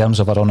in terms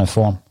of our run of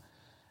form.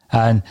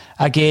 And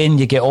again,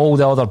 you get all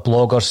the other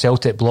bloggers,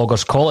 Celtic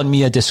bloggers, calling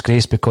me a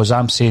disgrace because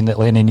I'm saying that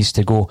Lennon needs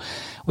to go.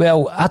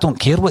 Well, I don't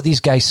care what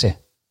these guys say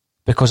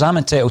because I'm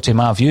entitled to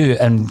my view,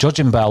 and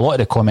judging by a lot of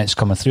the comments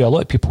coming through, a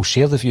lot of people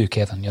share the view,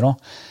 Kevin, you know.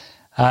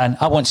 And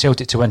I want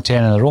Celtic to win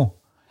 10 in a row.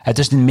 It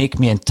doesn't make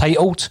me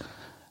entitled.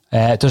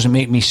 It doesn't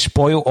make me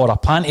spoiled or a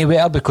panty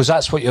wetter, because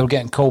that's what you were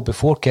getting called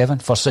before, Kevin,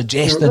 for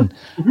suggesting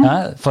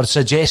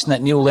that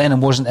Neil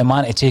Lennon wasn't the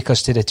man to take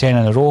us to the 10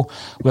 in a row.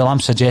 Well, I'm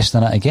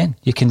suggesting it again.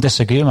 You can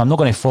disagree with me. I'm not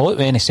going to fall out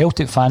with any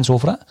Celtic fans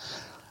over it.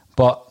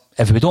 But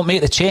if we don't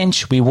make the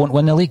change, we won't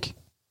win the league.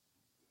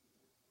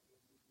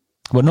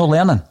 We're not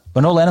learning.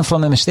 We're not learning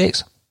from the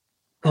mistakes.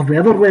 Have we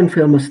ever learned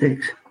from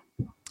mistakes?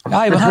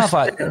 Aye, we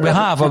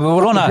have. We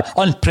were on an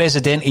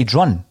unprecedented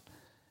run.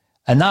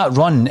 And that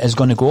run is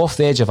going to go off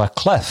the edge of a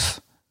cliff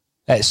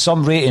at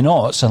some rate of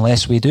knots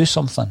unless we do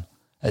something.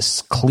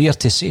 It's clear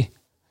to see.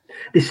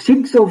 The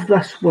seeds of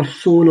this were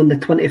sown on the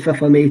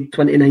 25th of May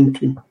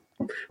 2019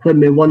 when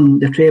we won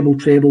the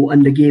treble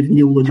and they gave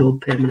Neil the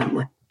job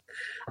permanently.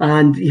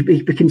 And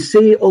we can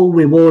say all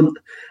we want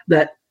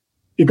that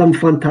he done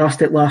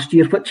fantastic last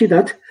year, which he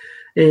did.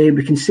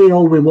 We can say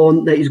all we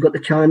want that he's got the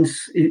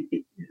chance,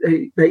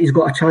 that he's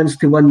got a chance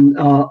to win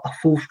a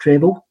fourth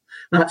treble.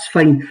 That's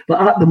fine. But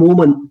at the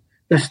moment,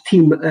 this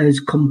team is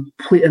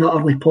complete and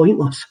utterly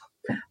pointless.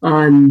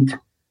 And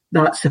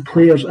that's the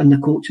players and the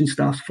coaching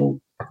staff's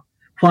fault.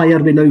 Why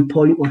are we now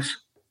pointless?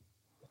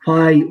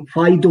 Why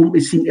don't we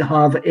seem to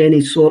have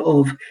any sort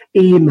of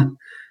aim,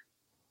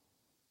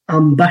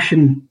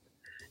 ambition,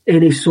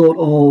 any sort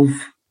of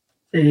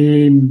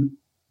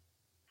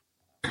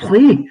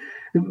play?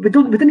 We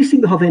didn't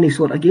seem to have any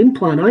sort of game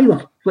plan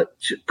either,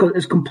 which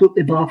is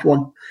completely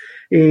baffling.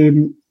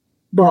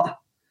 But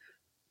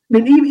I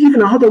mean,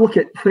 even I had a look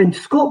at when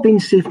Scott Bain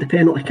saved the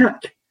penalty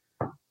kick.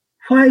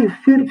 Where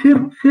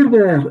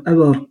were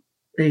our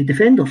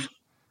defenders?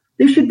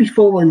 They should be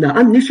following that,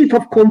 and they should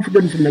have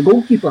confidence in the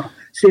goalkeeper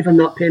saving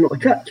that penalty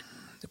kick.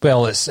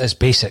 Well, it's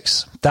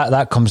basics.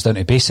 That comes down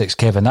to basics,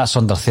 Kevin. That's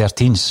under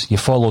 13s. You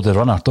follow the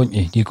runner, don't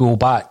you? You go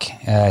back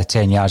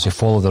 10 yards, you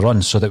follow the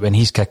run, so that when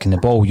he's kicking the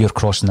ball, you're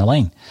crossing the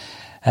line.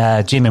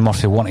 Jamie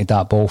Murphy wanted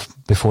that ball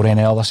before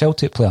any other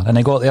Celtic player, and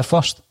he got there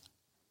first,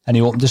 and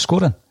he opened the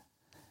scoring.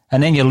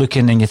 And then you're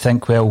looking and you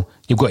think, well,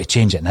 you've got to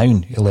change it now,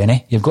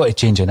 Lenny. You've got to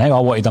change it now. I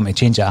wanted him to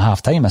change it at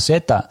half time. I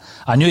said that.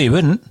 I knew he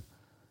wouldn't.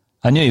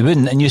 And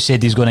you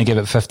said he's going to give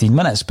it 15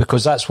 minutes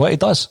because that's what he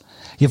does.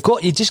 You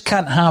just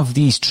can't have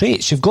these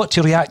traits. You've got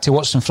to react to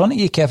what's in front of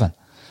you, Kevin.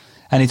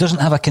 And he doesn't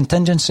have a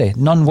contingency,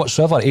 none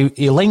whatsoever.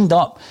 He lined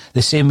up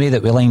the same way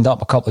that we lined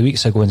up a couple of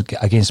weeks ago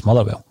against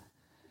Motherwell.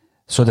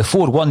 So the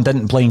 4-1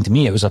 didn't blind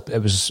me. It was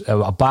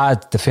a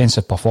bad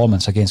defensive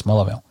performance against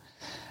Motherwell.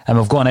 And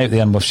we've gone out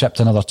there and we've shipped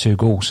another 2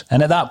 goals.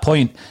 And at that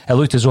point, it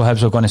looked as though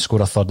Hibs were going to score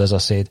a third, as I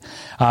said.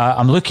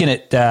 I'm looking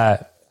at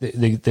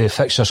the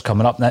fixtures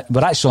coming up.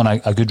 We're actually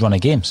on a good run of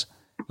games.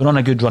 We're on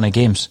a good run of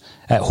games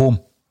at home.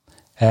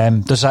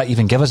 Does that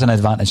even give us an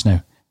advantage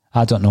now?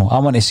 I don't know. I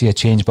want to see a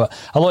change, but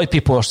a lot of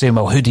people are saying,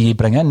 well, who do you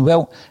bring in?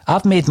 Well,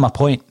 I've made my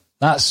point.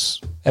 That's,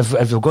 if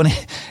we're going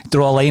to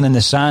draw a line in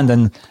the sand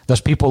and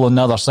there's people on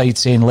the other side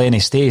saying Lenny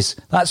stays,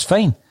 that's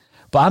fine.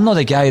 But I'm not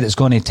the guy that's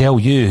going to tell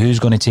you who's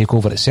going to take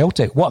over at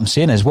Celtic. What I'm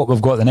saying is what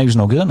we've got now is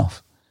not good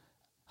enough.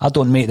 I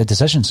don't make the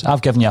decisions.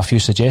 I've given you a few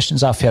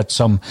suggestions. I've heard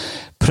some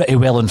pretty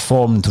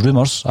well-informed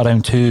rumours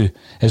around who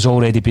has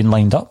already been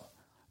lined up.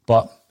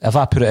 But if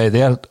I put it out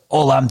there,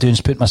 all I'm doing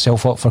is put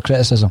myself up for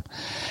criticism.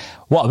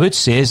 What I would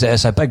say is that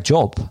it's a big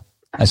job.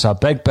 It's a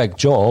big, big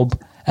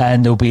job,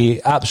 and there'll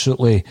be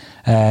absolutely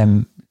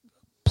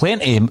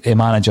plenty of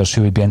managers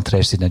who would be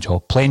interested in the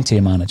job. Plenty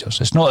of managers.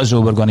 It's not as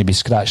though we're going to be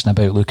scratching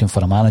about looking for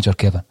a manager,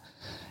 Kevin.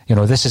 You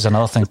know, this is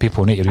another thing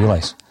people need to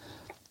realise.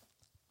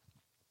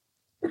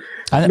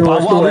 And no,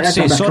 but what I would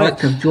say, it's an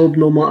attractive job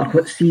no matter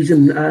what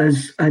season it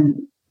is.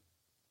 And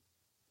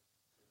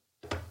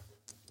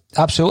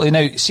absolutely.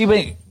 Now, see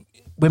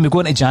when we go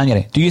into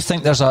January, do you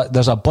think there's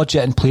a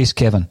budget in place,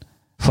 Kevin,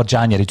 for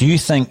January? Do you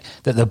think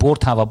that the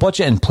board have a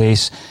budget in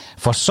place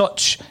for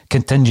such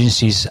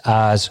contingencies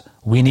as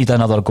we need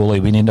another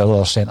goalie, we need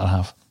another centre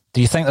half?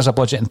 Do you think there's a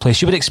budget in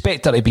place? You would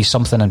expect there to be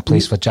something in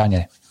place for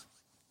January.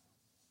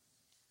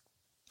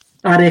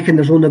 I reckon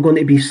there's only going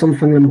to be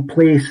something in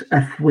place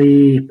if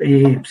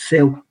we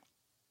sell.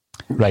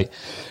 Right.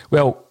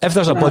 Well, if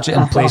there's a budget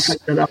in place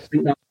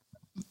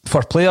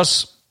for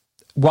players,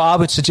 what I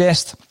would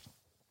suggest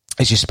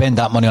is you spend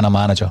that money on a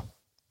manager,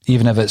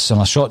 even if it's on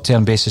a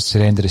short-term basis to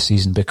the end of the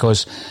season,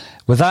 because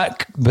with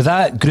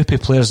that group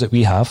of players that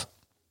we have,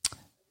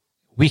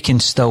 we can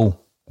still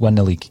win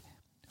the league.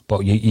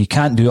 But you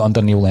can't do it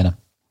under Neil Lennon.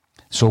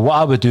 So what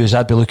I would do is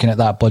I'd be looking at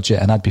that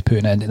budget and I'd be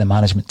putting it into the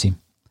management team.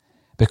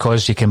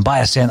 Because you can buy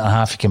a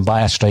centre-half, you can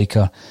buy a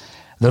striker.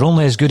 They're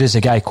only as good as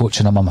the guy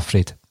coaching them, I'm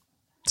afraid.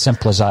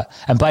 Simple as that.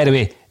 And by the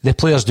way, the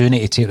players do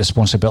need to take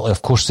responsibility,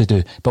 of course they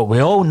do. But we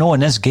all know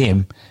in this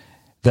game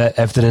that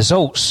if the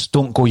results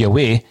don't go your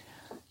way,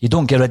 you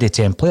don't get rid of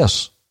 10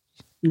 players.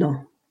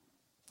 No.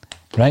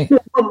 Right?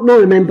 No,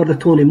 remember the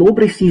Tony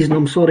Mowbray season,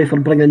 I'm sorry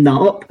for bringing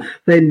that up,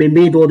 when we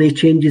made all the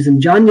changes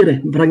in January,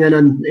 bringing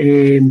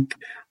in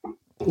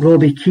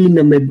Robbie Keane,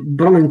 and we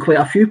brought in quite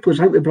a few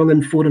players. I think we brought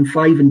in 4 and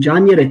 5 in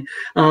January,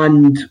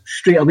 and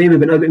straight away we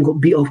went out and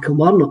got beat off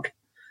Kilmarnock.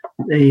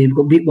 We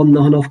got beat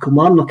 1-0 off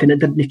Kilmarnock, and it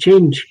didn't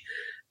change.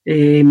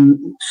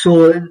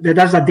 So there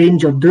is a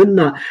danger doing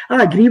that.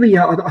 I agree with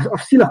you.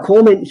 I've seen a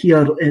comment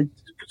here.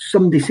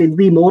 Somebody said,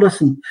 Lee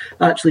Morrison,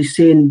 actually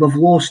saying we've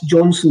lost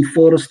Johnson,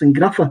 Forrest and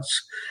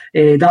Griffiths.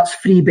 That's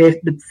three of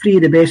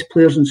the best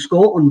players in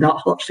Scotland. That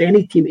hurts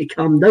any team to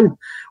calm down.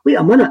 Wait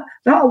a minute,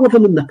 that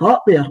 11 in the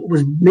park there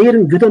was more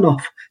than good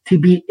enough to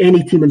beat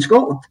any team in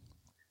Scotland.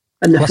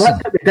 And the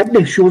fact that we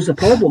didn't shows the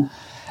problem.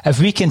 If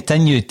we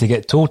continue to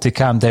get told to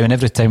calm down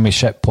every time we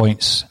ship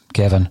points,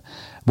 Kevin,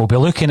 we'll be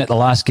looking at the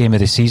last game of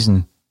the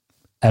season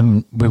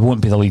and we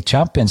won't be the league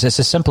champions. It's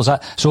as simple as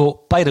that.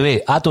 So, by the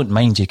way, I don't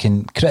mind. You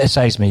can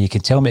criticise me. You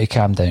can tell me to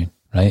calm down,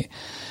 right?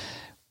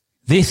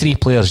 They 3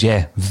 players,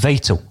 yeah,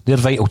 vital. They're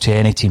vital to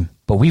any team.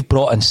 But we've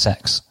brought in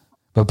 6.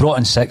 We've brought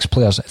in 6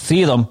 players.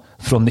 3 of them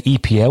from the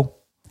EPL.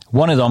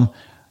 One of them,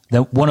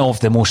 one of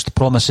the most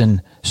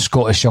promising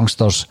Scottish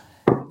youngsters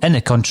in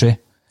the country.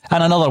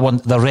 And another one,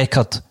 the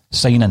record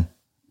signing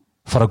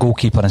for a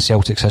goalkeeper in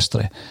Celtic's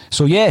history.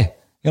 So, yeah,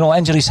 you know,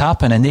 injuries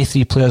happen and they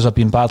 3 players have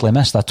been badly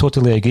missed. I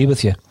totally agree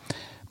with you.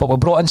 But we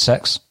brought in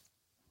 6.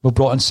 We've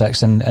brought in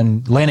 6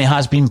 and Lenny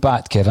has been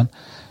backed, Kevin.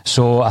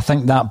 So I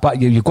think that,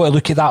 but you've got to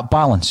look at that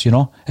balance, you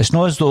know. It's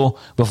not as though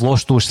we've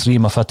lost those 3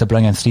 and we've had to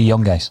bring in 3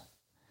 young guys.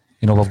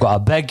 You know, we've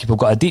got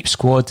a deep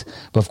squad.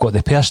 We've got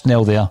the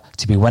personnel there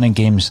to be winning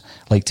games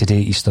like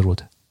today at Easter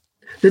Road.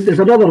 There's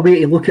another way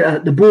to look at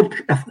it. The board,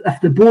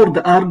 if the board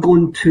are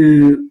going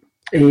to,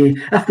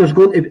 if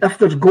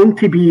there's going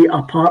to be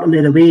a partner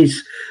in the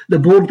ways, the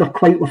board are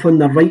quite within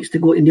their rights to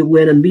go to Neil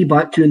Lennon. We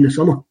backed you in the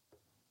summer.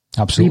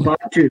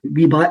 Absolutely.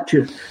 We backed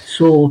you.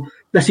 So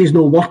this is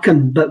not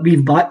working, but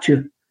we've backed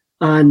you,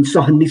 and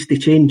something needs to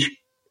change.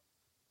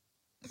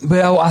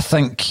 Well, I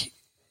think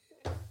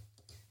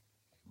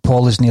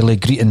Paul is nearly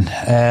greeting.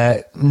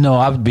 No,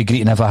 I would be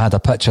greeting if I had a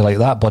picture like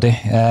that, buddy.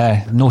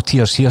 No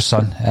tears here,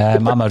 son.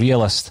 I'm a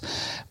realist.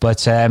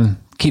 But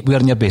keep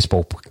wearing your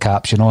baseball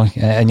caps, you know,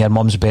 in your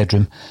mum's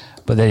bedroom.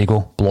 But there you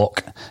go,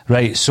 block.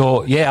 Right,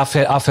 so yeah,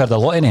 I've heard a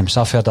lot of names.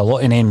 I've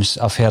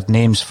heard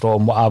names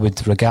from what I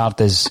would regard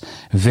as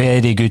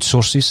very good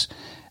sources.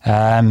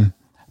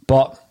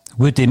 But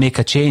would they make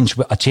a change?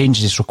 A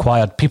change is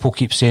required. People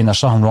keep saying there's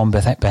something wrong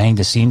behind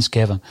the scenes,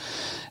 Kevin.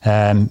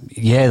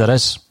 Yeah, there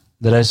is.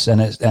 There is,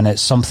 and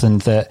it's something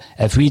that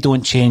if we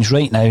don't change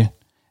right now,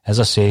 as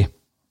I say,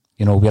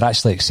 you know, we're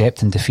actually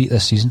accepting defeat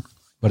this season.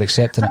 We're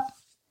accepting it.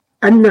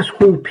 In this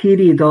whole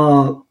period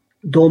of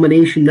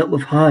domination that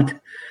we've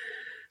had,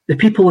 the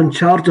people in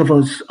charge of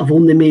us have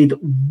only made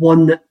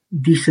one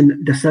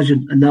decent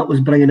decision, and that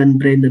was bringing in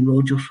Brendan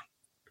Rodgers.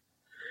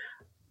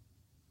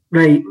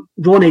 Right,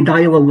 Ronnie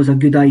Dyler was a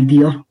good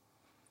idea,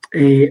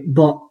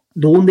 but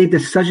The only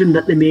decision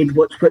that they made,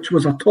 which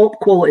was a top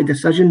quality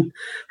decision,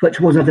 which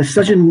was a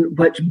decision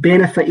which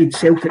benefited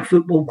Celtic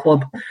Football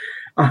Club,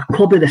 a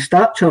club of the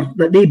stature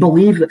that they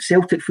believe that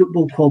Celtic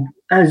Football Club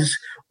is,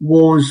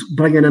 was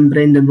bringing in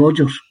Brendan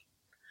Rodgers.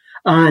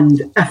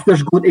 And if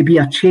there's going to be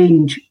a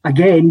change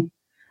again,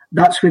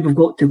 that's where we've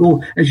got to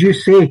go. As you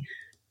say,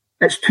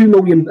 it's £2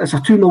 million. It's a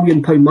 £2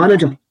 million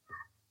manager.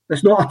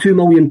 It's not a £2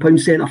 million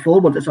centre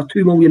forward. It's a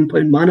 £2 million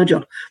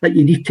manager that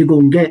you need to go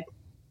and get.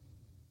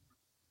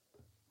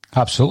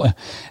 Absolutely.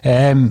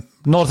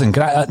 Nothing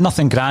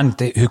Grand,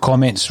 who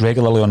comments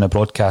regularly on the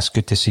broadcast,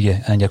 good to see you,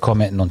 and you're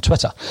commenting on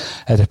Twitter.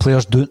 The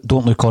players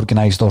don't look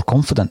organised or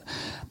confident.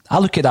 I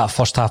look at that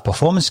first half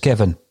performance,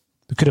 Kevin.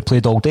 We could have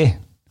played all day.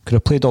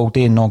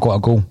 And not got a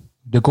goal.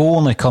 The goal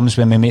only comes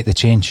when we make the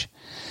change.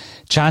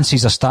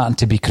 Chances are starting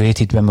to be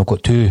created when we've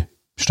got two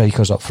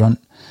strikers up front.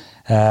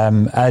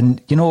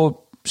 And, you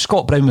know,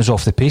 Scott Brown was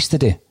off the pace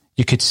today.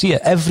 You could see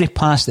it. Every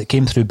pass that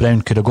came through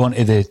Brown could have gone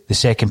to the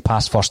second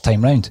pass first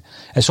time round.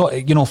 It's,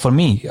 you know, for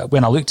me,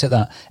 when I looked at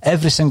that,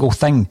 every single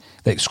thing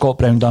that Scott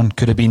Brown done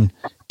could have been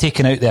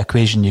taken out the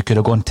equation. You could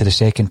have gone to the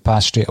second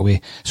pass straight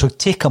away. So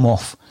take him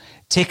off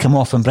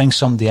and bring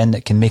somebody in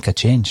that can make a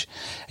change.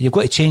 You've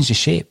got to change the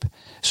shape.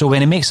 So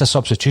when he makes a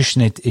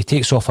substitution, he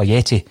takes off a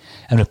Yeti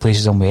and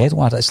replaces him with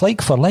Edouard. It's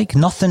like for like,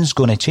 nothing's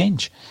going to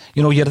change.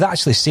 You know, you're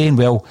actually saying,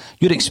 well,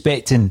 you're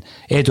expecting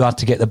Edouard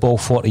to get the ball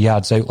 40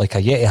 yards out like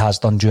a Yeti has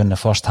done during the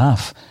first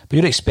half, but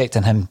you're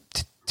expecting him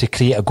to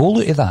create a goal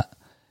out of that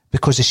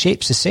because the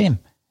shape's the same.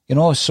 You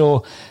know,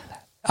 so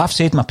I've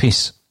said my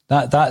piece.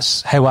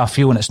 That's how I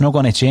feel, and it's not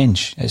going to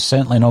change. It's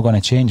certainly not going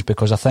to change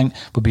because I think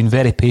we've been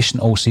very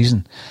patient all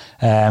season.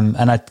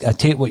 And I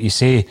take what you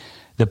say.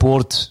 The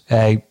board,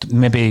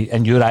 maybe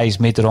in your eyes,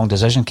 made the wrong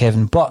decision,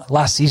 Kevin. But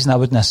last season I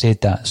wouldn't have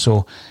said that.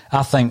 So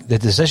I think the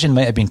decision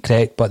might have been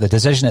correct, but the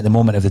decision at the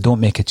moment, if they don't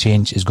make a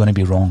change, is going to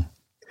be wrong.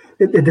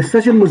 The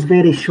decision was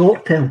very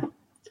short-term.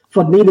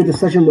 For me, the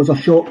decision was a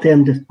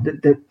short-term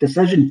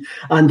decision.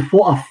 And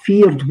what I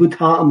feared would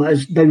happen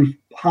is now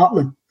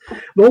happening.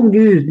 We all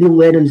knew Neil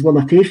Lennon's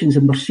limitations,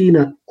 and we're seeing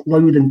it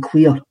loud and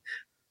clear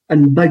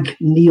in big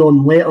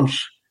neon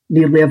letters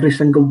nearly every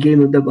single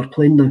game that we're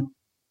playing now.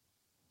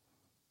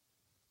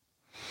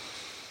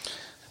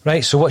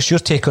 Right, so what's your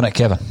take on it,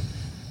 Kevin?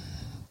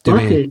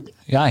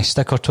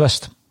 Stick or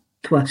twist?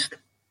 Twist.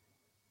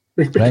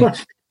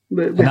 Twist.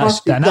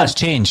 That's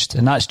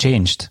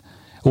changed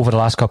over the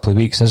last couple of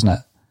weeks, isn't it?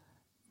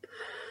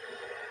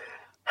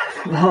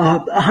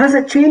 Has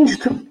it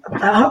changed?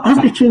 Has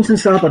it changed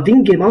since the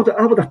Aberdeen game? I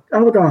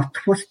would have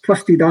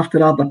twisted after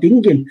the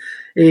Aberdeen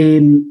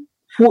game.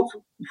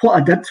 What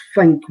I did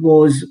think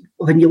was,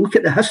 when you look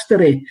at the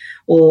history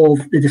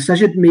of the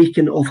decision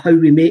making of how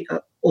we make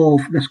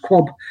of this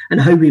club and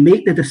how we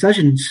make the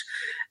decisions,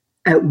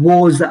 it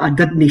was that I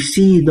didn't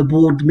see the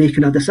board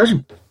making a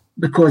decision,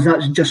 because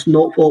that's just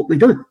not what we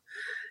do.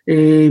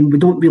 We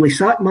don't really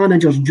sack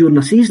managers during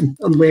the season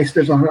unless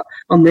there's a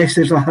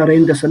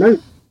horrendous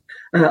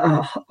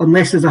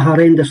unless there's a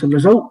horrendous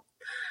result.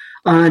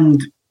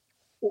 And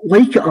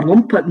like it or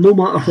lump it, no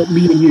matter what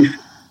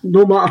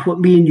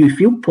me and you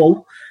feel,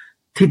 Paul,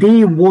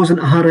 today wasn't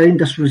a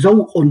horrendous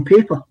result on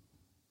paper.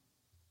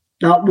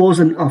 That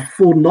wasn't a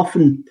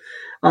 4-0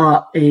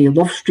 at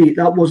Love Street.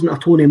 That wasn't a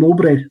Tony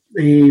Mowbray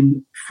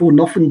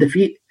 4-0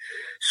 defeat.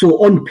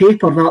 So on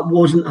paper, that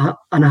wasn't a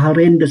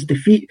horrendous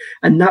defeat,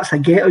 and that's a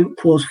get-out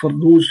clause for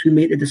those who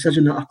make the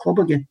decision at a club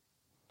again.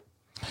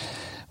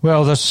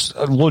 Well, there's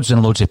loads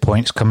and loads of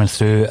points coming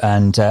through,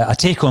 and I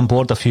take on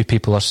board a few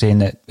people are saying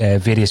that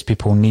various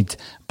people need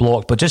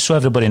blocked, but just so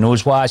everybody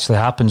knows, what actually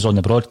happens on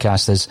the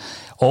broadcast is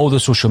all the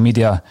social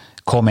media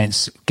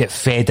comments get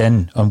fed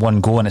in on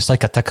one go, and it's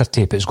like a ticker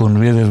tape. It's going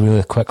really,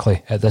 really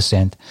quickly at this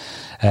end.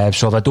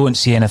 So if I don't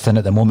see anything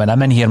at the moment,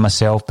 I'm in here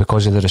myself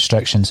because of the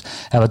restrictions.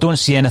 If I don't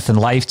see anything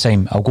live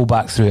time, I'll go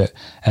back through it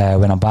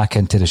when I'm back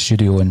into the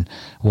studio, and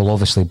we'll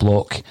obviously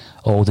block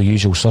all the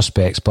usual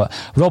suspects. But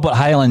Robert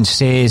Highland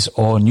says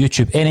on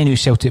YouTube, any new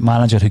Celtic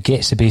manager who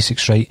gets the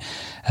basics right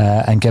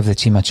and give the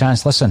team a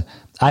chance. Listen,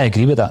 I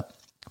agree with that.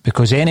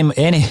 Because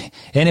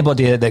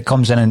anybody that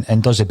comes in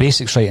and does the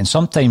basics right, and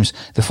sometimes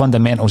the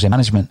fundamentals of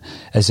management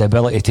is the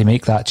ability to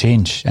make that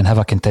change and have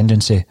a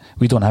contingency.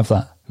 We don't have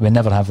that. We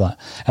never have that.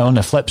 And on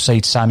the flip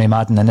side, Sammy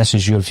Madden, and this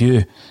is your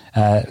view,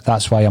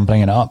 that's why I'm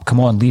bringing it up.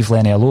 Come on, leave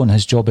Lenny alone.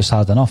 His job is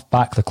hard enough.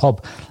 Back the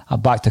club.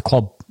 I've backed the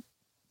club.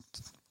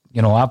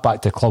 You know, I've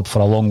backed the club for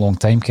a long, long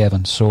time,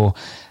 Kevin. So,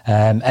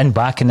 in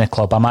backing the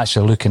club, I'm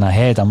actually looking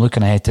ahead. I'm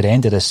looking ahead to the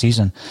end of this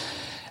season.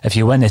 If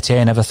you win the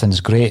 10, everything's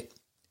great.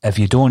 If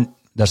you don't,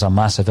 there's a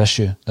massive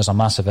issue. There's a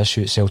massive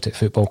issue at Celtic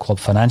Football Club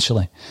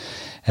financially,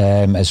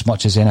 as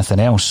much as anything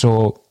else.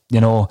 So,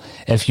 you know,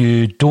 if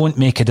you don't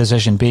make a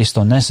decision based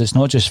on this, it's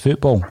not just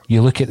football.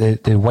 You look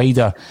at the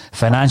wider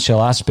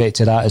financial aspect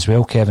of that as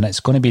well, Kevin.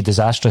 It's going to be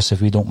disastrous if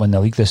we don't win the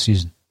league this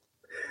season.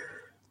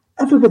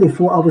 Everybody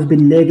thought I was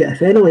being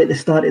negative anyway at the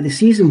start of the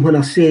season when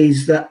I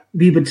says that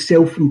we would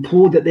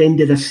self-implode at the end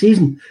of the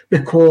season,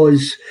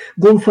 because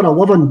going for a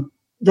living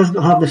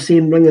doesn't have the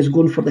same ring as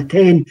going for the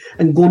 10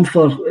 and going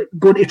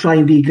to try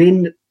and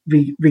regain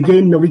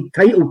the league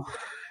title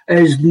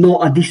is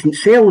not a decent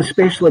sell,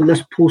 especially in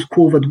this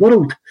post-COVID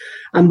world.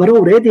 And we're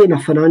already in a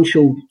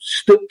financial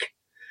stook.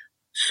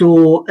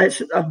 So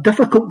it's a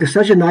difficult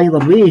decision either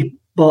way,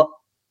 but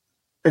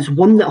it's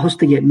one that has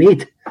to get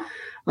made.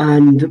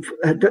 And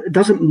it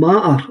doesn't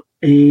matter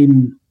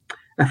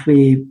if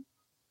we...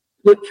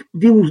 Look,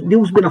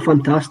 Neil's been a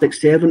fantastic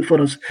servant for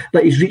us,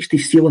 but he's reached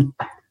his ceiling.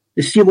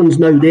 The ceiling's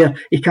now there.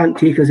 He can't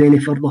take us any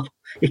further.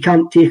 He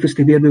can't take us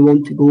to where we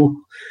want to go.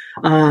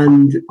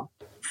 And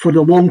for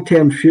the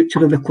long-term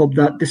future of the club,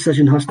 that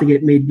decision has to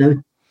get made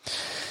now.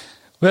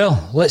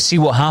 Well, let's see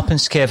what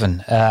happens,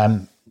 Kevin.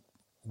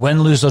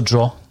 Win, lose or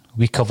draw,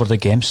 we cover the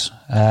games.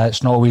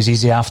 It's not always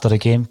easy after a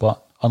game,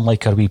 but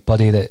unlike our wee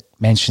buddy that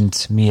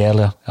mentioned me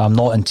earlier, I'm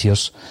not in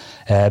tears.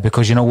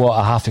 Because you know what,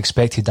 I half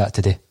expected that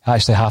today. I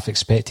actually half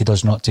expected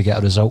us not to get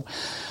a result.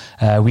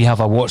 We have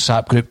a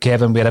WhatsApp group,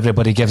 Kevin, where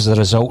everybody gives the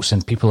results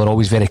and people are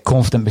always very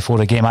confident before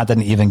the game. I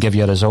didn't even give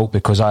you a result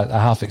because I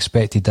half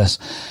expected this.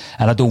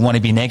 And I don't want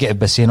to be negative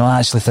by saying, I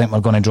actually think we're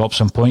going to drop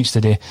some points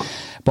today.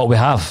 But we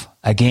have,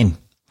 again.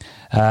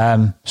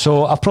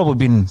 So I've probably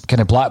been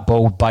kind of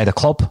blackballed by the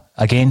club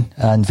again,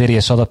 and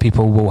various other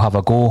people will have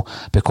a go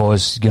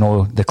because, you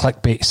know, the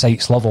clickbait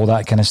sites love all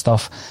that kind of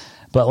stuff.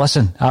 But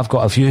listen, I've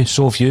got a view,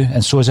 so have you,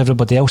 and so has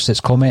everybody else that's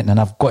commenting, and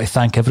I've got to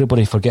thank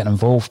everybody for getting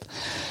involved.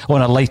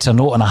 On a lighter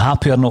note, on a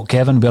happier note,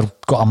 Kevin, we've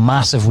got a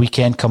massive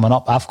weekend coming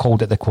up. I've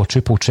called it the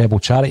quadruple treble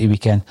charity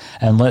weekend,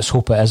 and let's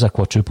hope it is a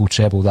quadruple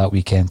treble that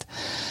weekend.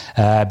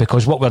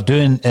 Because what we're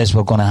doing is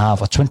we're going to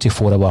have a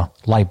 24-hour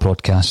live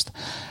broadcast.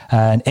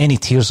 And any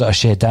tears that are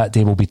shed that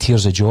day will be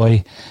tears of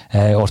joy,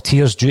 or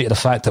tears due to the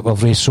fact that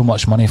we've raised so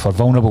much money for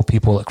vulnerable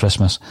people at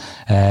Christmas,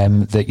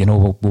 that, you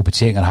know, we'll be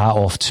taking our hat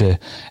off to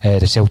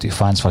the Celtic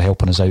fans for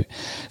helping us out.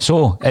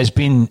 So it's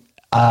been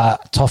a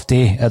tough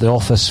day at the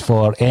office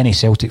for any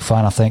Celtic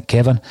fan, I think,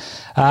 Kevin.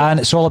 And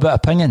it's all about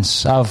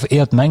opinions. I've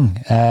aired mine.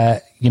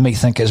 You might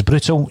think it's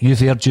brutal.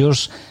 You've aired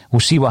yours. We'll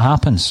see what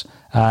happens.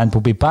 And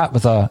we'll be back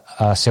with a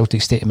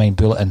Celtic State of Mind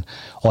bulletin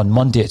on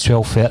Monday at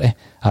 12:30,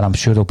 and I'm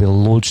sure there'll be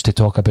loads to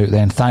talk about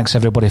then. Thanks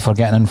everybody for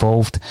getting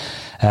involved.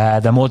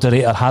 The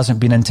moderator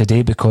hasn't been in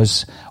today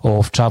because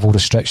of travel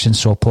restrictions,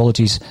 so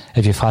apologies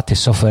if you've had to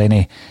suffer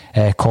any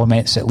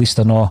comments. At least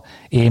they're not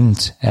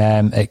aimed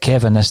at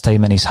Kevin this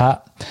time in his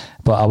hat,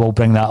 but I will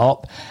bring that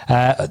up.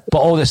 But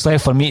all that's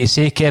left for me to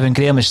say, Kevin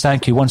Graham, is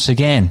thank you once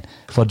again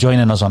for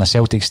joining us on a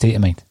Celtic State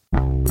of Mind.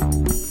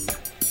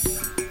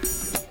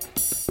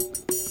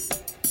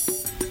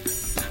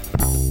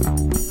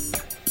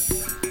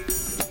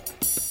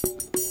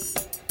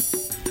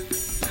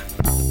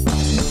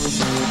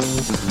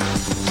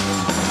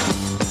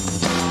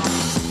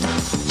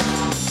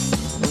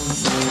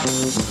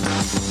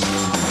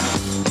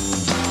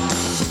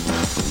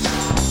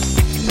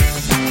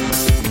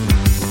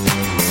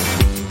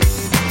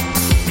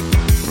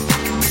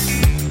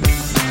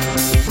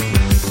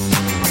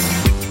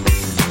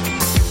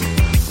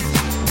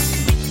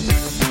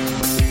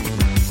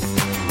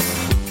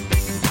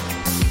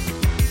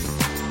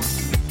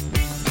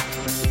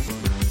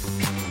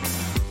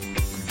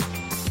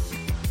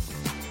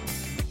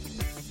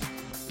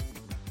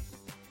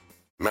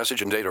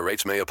 Message and data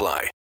rates may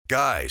apply.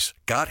 Guys,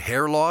 got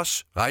hair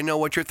loss? I know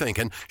what you're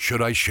thinking.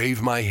 Should I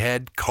shave my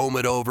head, comb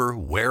it over,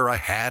 wear a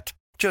hat?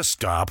 Just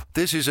stop.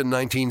 This isn't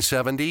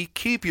 1970.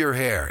 Keep your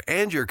hair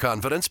and your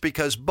confidence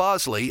because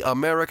Bosley,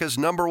 America's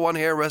 #1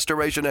 hair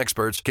restoration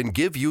experts, can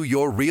give you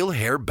your real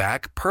hair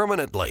back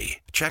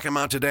permanently. Check them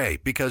out today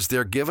because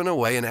they're giving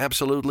away an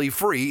absolutely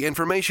free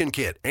information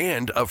kit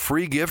and a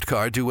free gift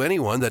card to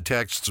anyone that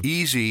texts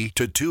EASY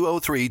to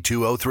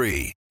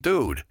 203-203.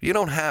 Dude, you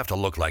don't have to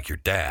look like your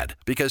dad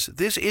because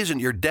this isn't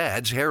your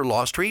dad's hair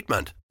loss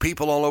treatment.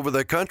 People all over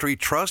the country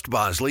trust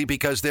Bosley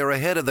because they're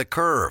ahead of the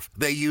curve.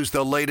 They use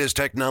the latest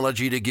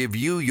technology to give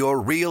you your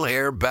real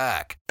hair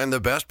back. And the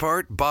best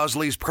part?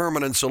 Bosley's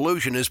permanent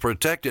solution is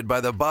protected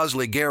by the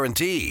Bosley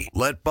Guarantee.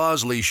 Let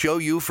Bosley show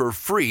you for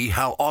free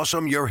how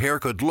awesome your hair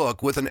could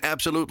look with an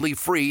absolutely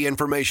free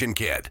information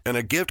kit and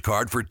a gift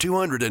card for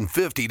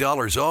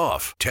 $250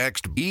 off.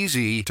 Text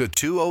EASY to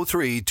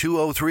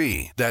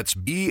 203-203. That's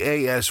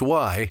BASY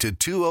to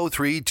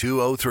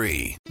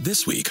 203-203.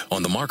 This week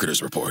on The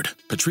Marketer's Report,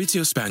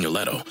 Patrizio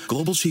Spagnoletto,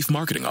 Global Chief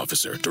Marketing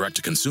Officer,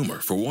 Direct-to-Consumer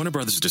for Warner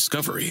Brothers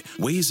Discovery,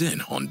 weighs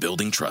in on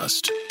building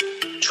trust.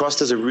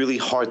 Trust is a really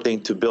hard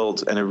thing to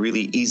build and a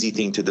really easy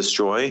thing to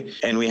destroy,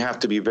 and we have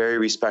to be very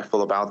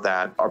respectful about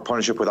that. Our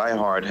partnership with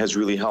iHeart has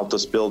really helped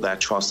us build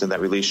that trust and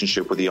that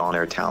relationship with the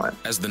on-air talent.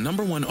 As the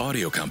 #1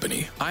 audio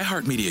company,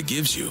 iHeartMedia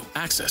gives you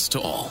access to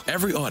all.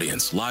 Every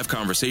audience, live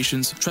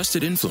conversations,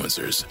 trusted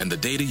influencers, and the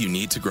data you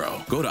need to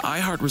grow. Go to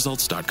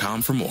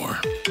iHeartResults.com for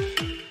more.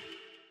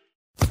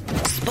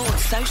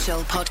 Sports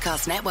Social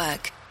Podcast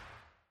Network.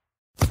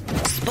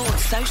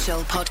 Sports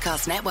Social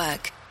Podcast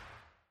Network.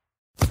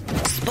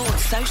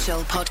 Sports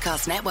Social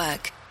Podcast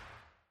Network.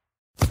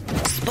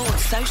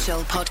 Sports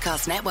Social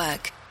Podcast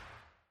Network.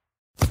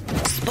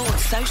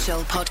 Sports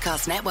Social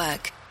Podcast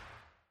Network.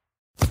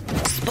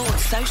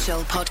 Sports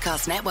Social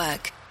Podcast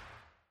Network.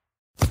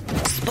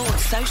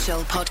 Sports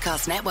Social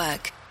Podcast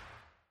Network.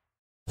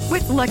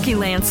 With Lucky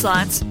Land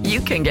Slots,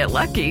 you can get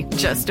lucky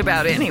just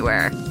about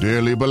anywhere.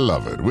 Dearly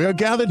beloved, we are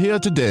gathered here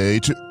today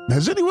to...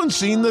 Has anyone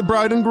seen the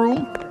bride and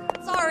groom?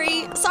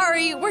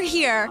 Sorry, we're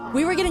here.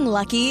 We were getting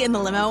lucky in the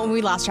limo and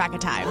we lost track of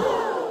time.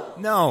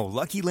 No,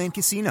 Lucky Land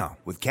Casino,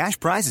 with cash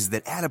prizes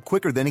that add up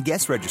quicker than a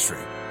guest registry.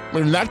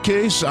 In that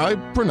case, I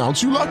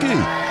pronounce you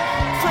lucky.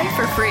 Play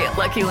for free at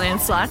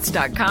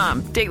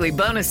LuckyLandSlots.com. Daily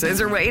bonuses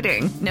are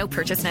waiting. No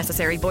purchase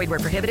necessary. Void where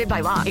prohibited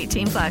by law.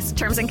 18+.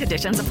 Terms and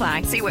conditions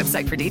apply. See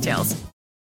website for details.